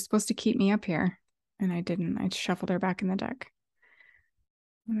 no, you were supposed to keep me up here. And I didn't. I shuffled her back in the deck.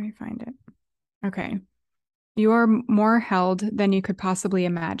 Let me find it. Okay. You are more held than you could possibly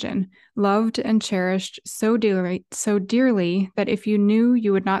imagine, loved and cherished so dearly that if you knew,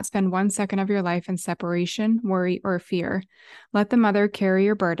 you would not spend 1 second of your life in separation, worry, or fear. Let the mother carry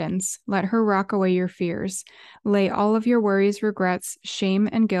your burdens. Let her rock away your fears. Lay all of your worries, regrets, shame,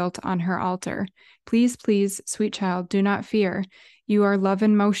 and guilt on her altar. Please, please, sweet child, do not fear. You are love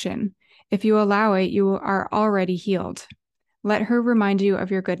in motion. If you allow it, you are already healed. Let her remind you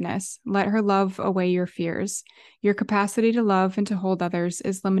of your goodness. Let her love away your fears. Your capacity to love and to hold others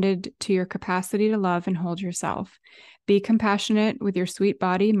is limited to your capacity to love and hold yourself. Be compassionate with your sweet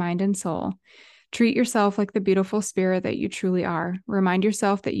body, mind, and soul. Treat yourself like the beautiful spirit that you truly are. Remind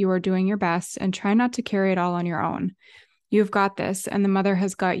yourself that you are doing your best and try not to carry it all on your own. You've got this, and the mother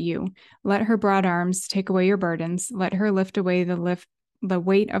has got you. Let her broad arms take away your burdens. Let her lift away the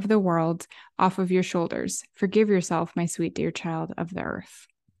weight of the world off of your shoulders. Forgive yourself, my sweet dear child of the earth.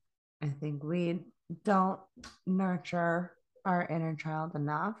 I think we don't nurture our inner child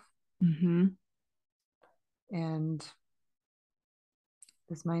enough. Mm-hmm. And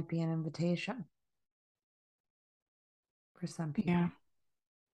this might be an invitation for some people. Yeah.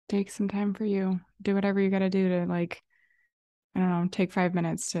 Take some time for you. Do whatever you got to do to, like, I don't know, take 5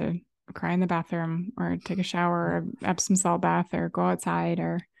 minutes to cry in the bathroom or take a shower or Epsom salt bath or go outside.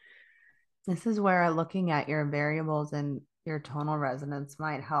 Or this is where looking at your variables and your tonal resonance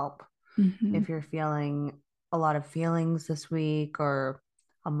might help. mm-hmm. If you're feeling a lot of feelings this week, or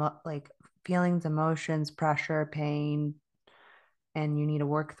like feelings, emotions, pressure, pain, and you need to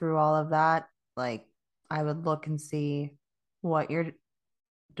work through all of that, like I would look and see what your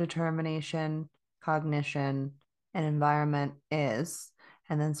determination, cognition, and environment is,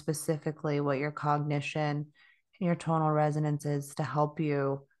 and then specifically what your cognition and your tonal resonance is to help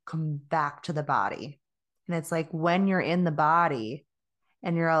you come back to the body. And it's like when you're in the body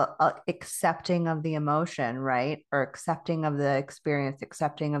and you're accepting of the emotion, right? Or accepting of the experience,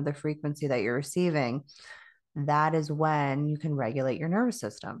 accepting of the frequency that you're receiving, that is when you can regulate your nervous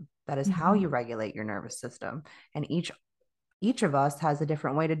system. That is how you regulate your nervous system. And each of us has a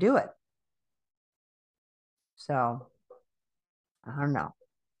different way to do it. So I don't know.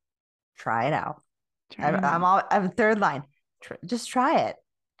 Try it out. I'm third line. Just try it.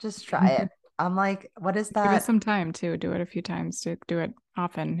 Just try it. I'm like, what is that? Give it some time to do it a few times, to do it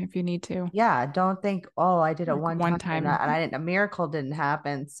often if you need to. Yeah. Don't think, oh, I did it Like one time. And a miracle didn't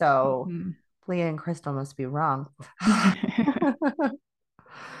happen. So Leah and Crystal must be wrong.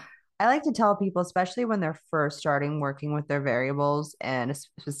 I like to tell people, especially when they're first starting working with their variables and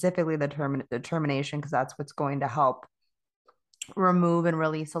specifically the determination, because that's what's going to help remove and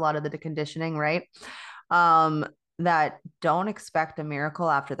release a lot of the conditioning, right? Um, that don't expect a miracle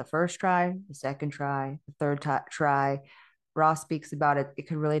after the first try, the second try, the third try. Ross speaks about it. It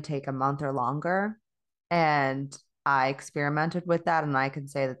could really take a month or longer. And I experimented with that, and I can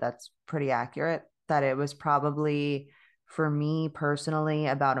say that that's pretty accurate. That it was probably for me personally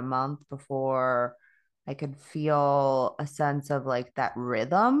about a month before I could feel a sense of like that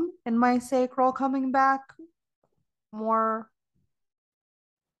rhythm in my sacral coming back more.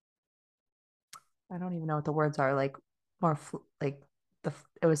 I don't even know what the words are, like more like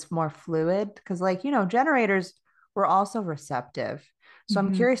it was more fluid because like generators were also receptive. So I'm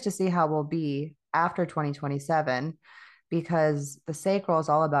Hmm. curious to see how we'll be after 2027 because the sacral is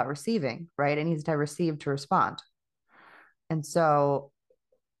all about receiving, right? It needs to receive to respond. And so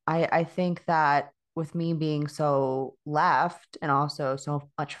I think that with me being so left and also so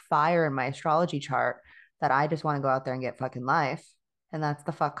much fire in my astrology chart that I just want to go out there and get fucking life. And that's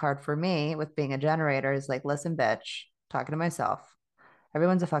the fuck card for me with being a generator is like, listen, bitch, talking to myself.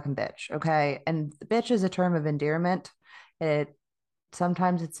 Everyone's a fucking bitch, okay? And bitch is a term of endearment. It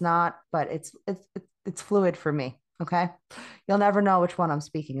sometimes it's not, but it's fluid for me, okay? You'll never know which one I'm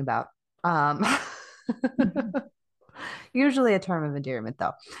speaking about. Um Usually a term of endearment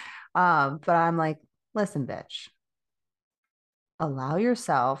though. But I'm like, listen, bitch, allow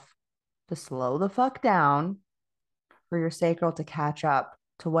yourself to slow the fuck down for your sacral to catch up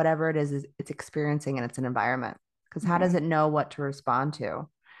to whatever it is it's experiencing in its environment. Because how does Yeah. it know what to respond to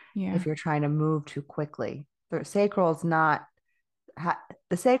Yeah. if you're trying to move too quickly? The sacral is not,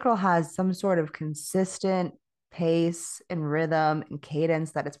 the sacral has some sort of consistent pace and rhythm and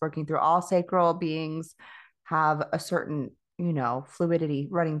cadence that it's working through. All sacral beings have a certain, fluidity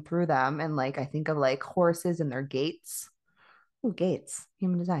running through them. And like, I think of like horses and their gaits. Ooh, gaits,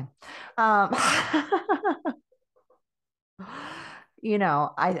 human design. Um,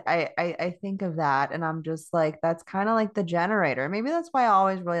 I think of that and I'm just like, that's kind of like the generator. Maybe that's why I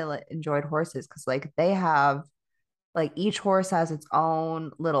always really enjoyed horses because like they have like each horse has its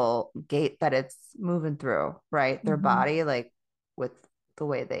own little gait that it's moving through, right? Their Hmm. body, like with the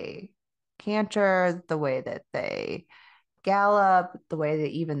way they canter, the way that they gallop, the way that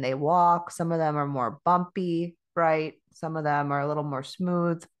even they walk. Some of them are more bumpy, right? Some of them are a little more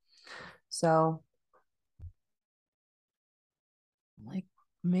smooth. So, like,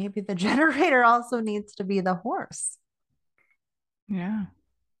 maybe the generator also needs to be the horse Yeah.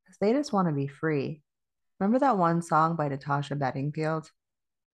 because they just want to be free. Remember that one song by Natasha Bedingfield,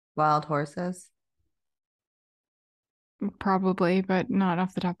 Wild Horses? Probably, but not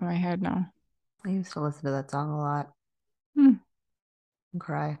off the top of my head, no. I used to listen to that song a lot Hmm. and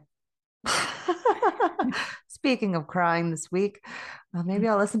cry. Speaking of crying this week, maybe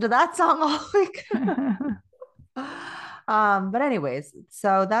I'll listen to that song all week. But anyways,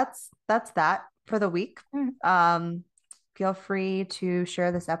 so that's that for the week. Um, Feel free to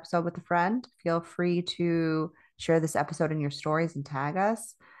share this episode with a friend. Feel free to share this episode in your stories and tag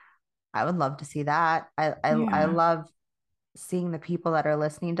us. I would love to see that. I Yeah. love seeing the people that are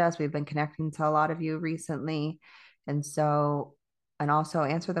listening to us. We've been connecting to a lot of you recently. And so, and also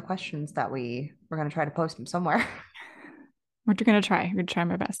answer the questions that we're going to try to post them somewhere. We're gonna try. I'm gonna try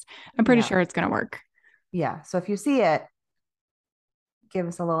my best. I'm pretty Yeah. sure it's gonna work. Yeah. So if you see it, give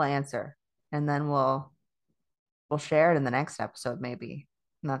us a little answer and then we'll share it in the next episode maybe.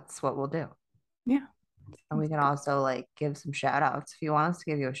 And that's what we'll do. Yeah. And we Sounds can good. also like give some shout outs. If you want us to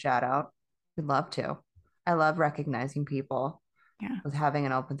give you a shout out, we'd love to. I love recognizing people Yeah. with having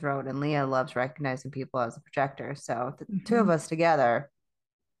an open throat, and Leah loves recognizing people as a projector. So the two of Hmm. us together,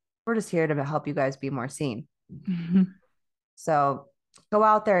 we're just here to help you guys be more seen. Hmm. So go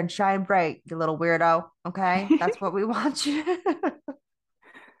out there and shine bright, you little weirdo. Okay. That's what we want you to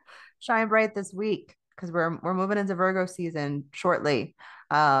shine bright this week because we're moving into Virgo season shortly.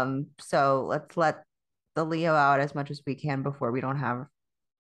 So let's let the Leo out as much as we can before we don't have,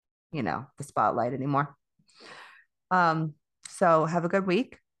 the spotlight anymore. Um, so have a good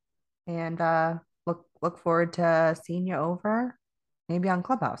week and look forward to seeing you over maybe on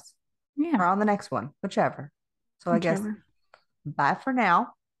Clubhouse Yeah. or on the next one, whichever. So I guess Whichever. bye for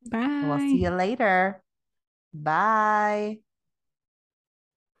now. We'll see Bye. you later. Bye.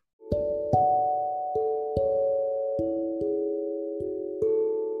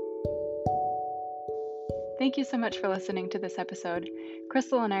 Thank you so much for listening to this episode.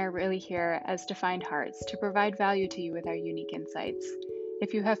 Crystal and I are really here as defined hearts to provide value to you with our unique insights.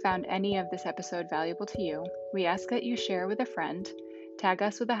 If you have found any of this episode valuable to you, we ask that you share with a friend, tag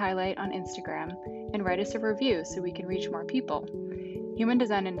us with a highlight on Instagram, and write us a review so we can reach more people. Human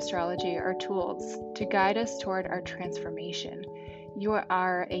design and astrology are tools to guide us toward our transformation. You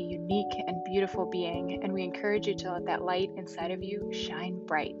are a unique and beautiful being, and we encourage you to let that light inside of you shine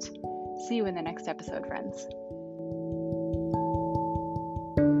bright. See you in the next episode, friends.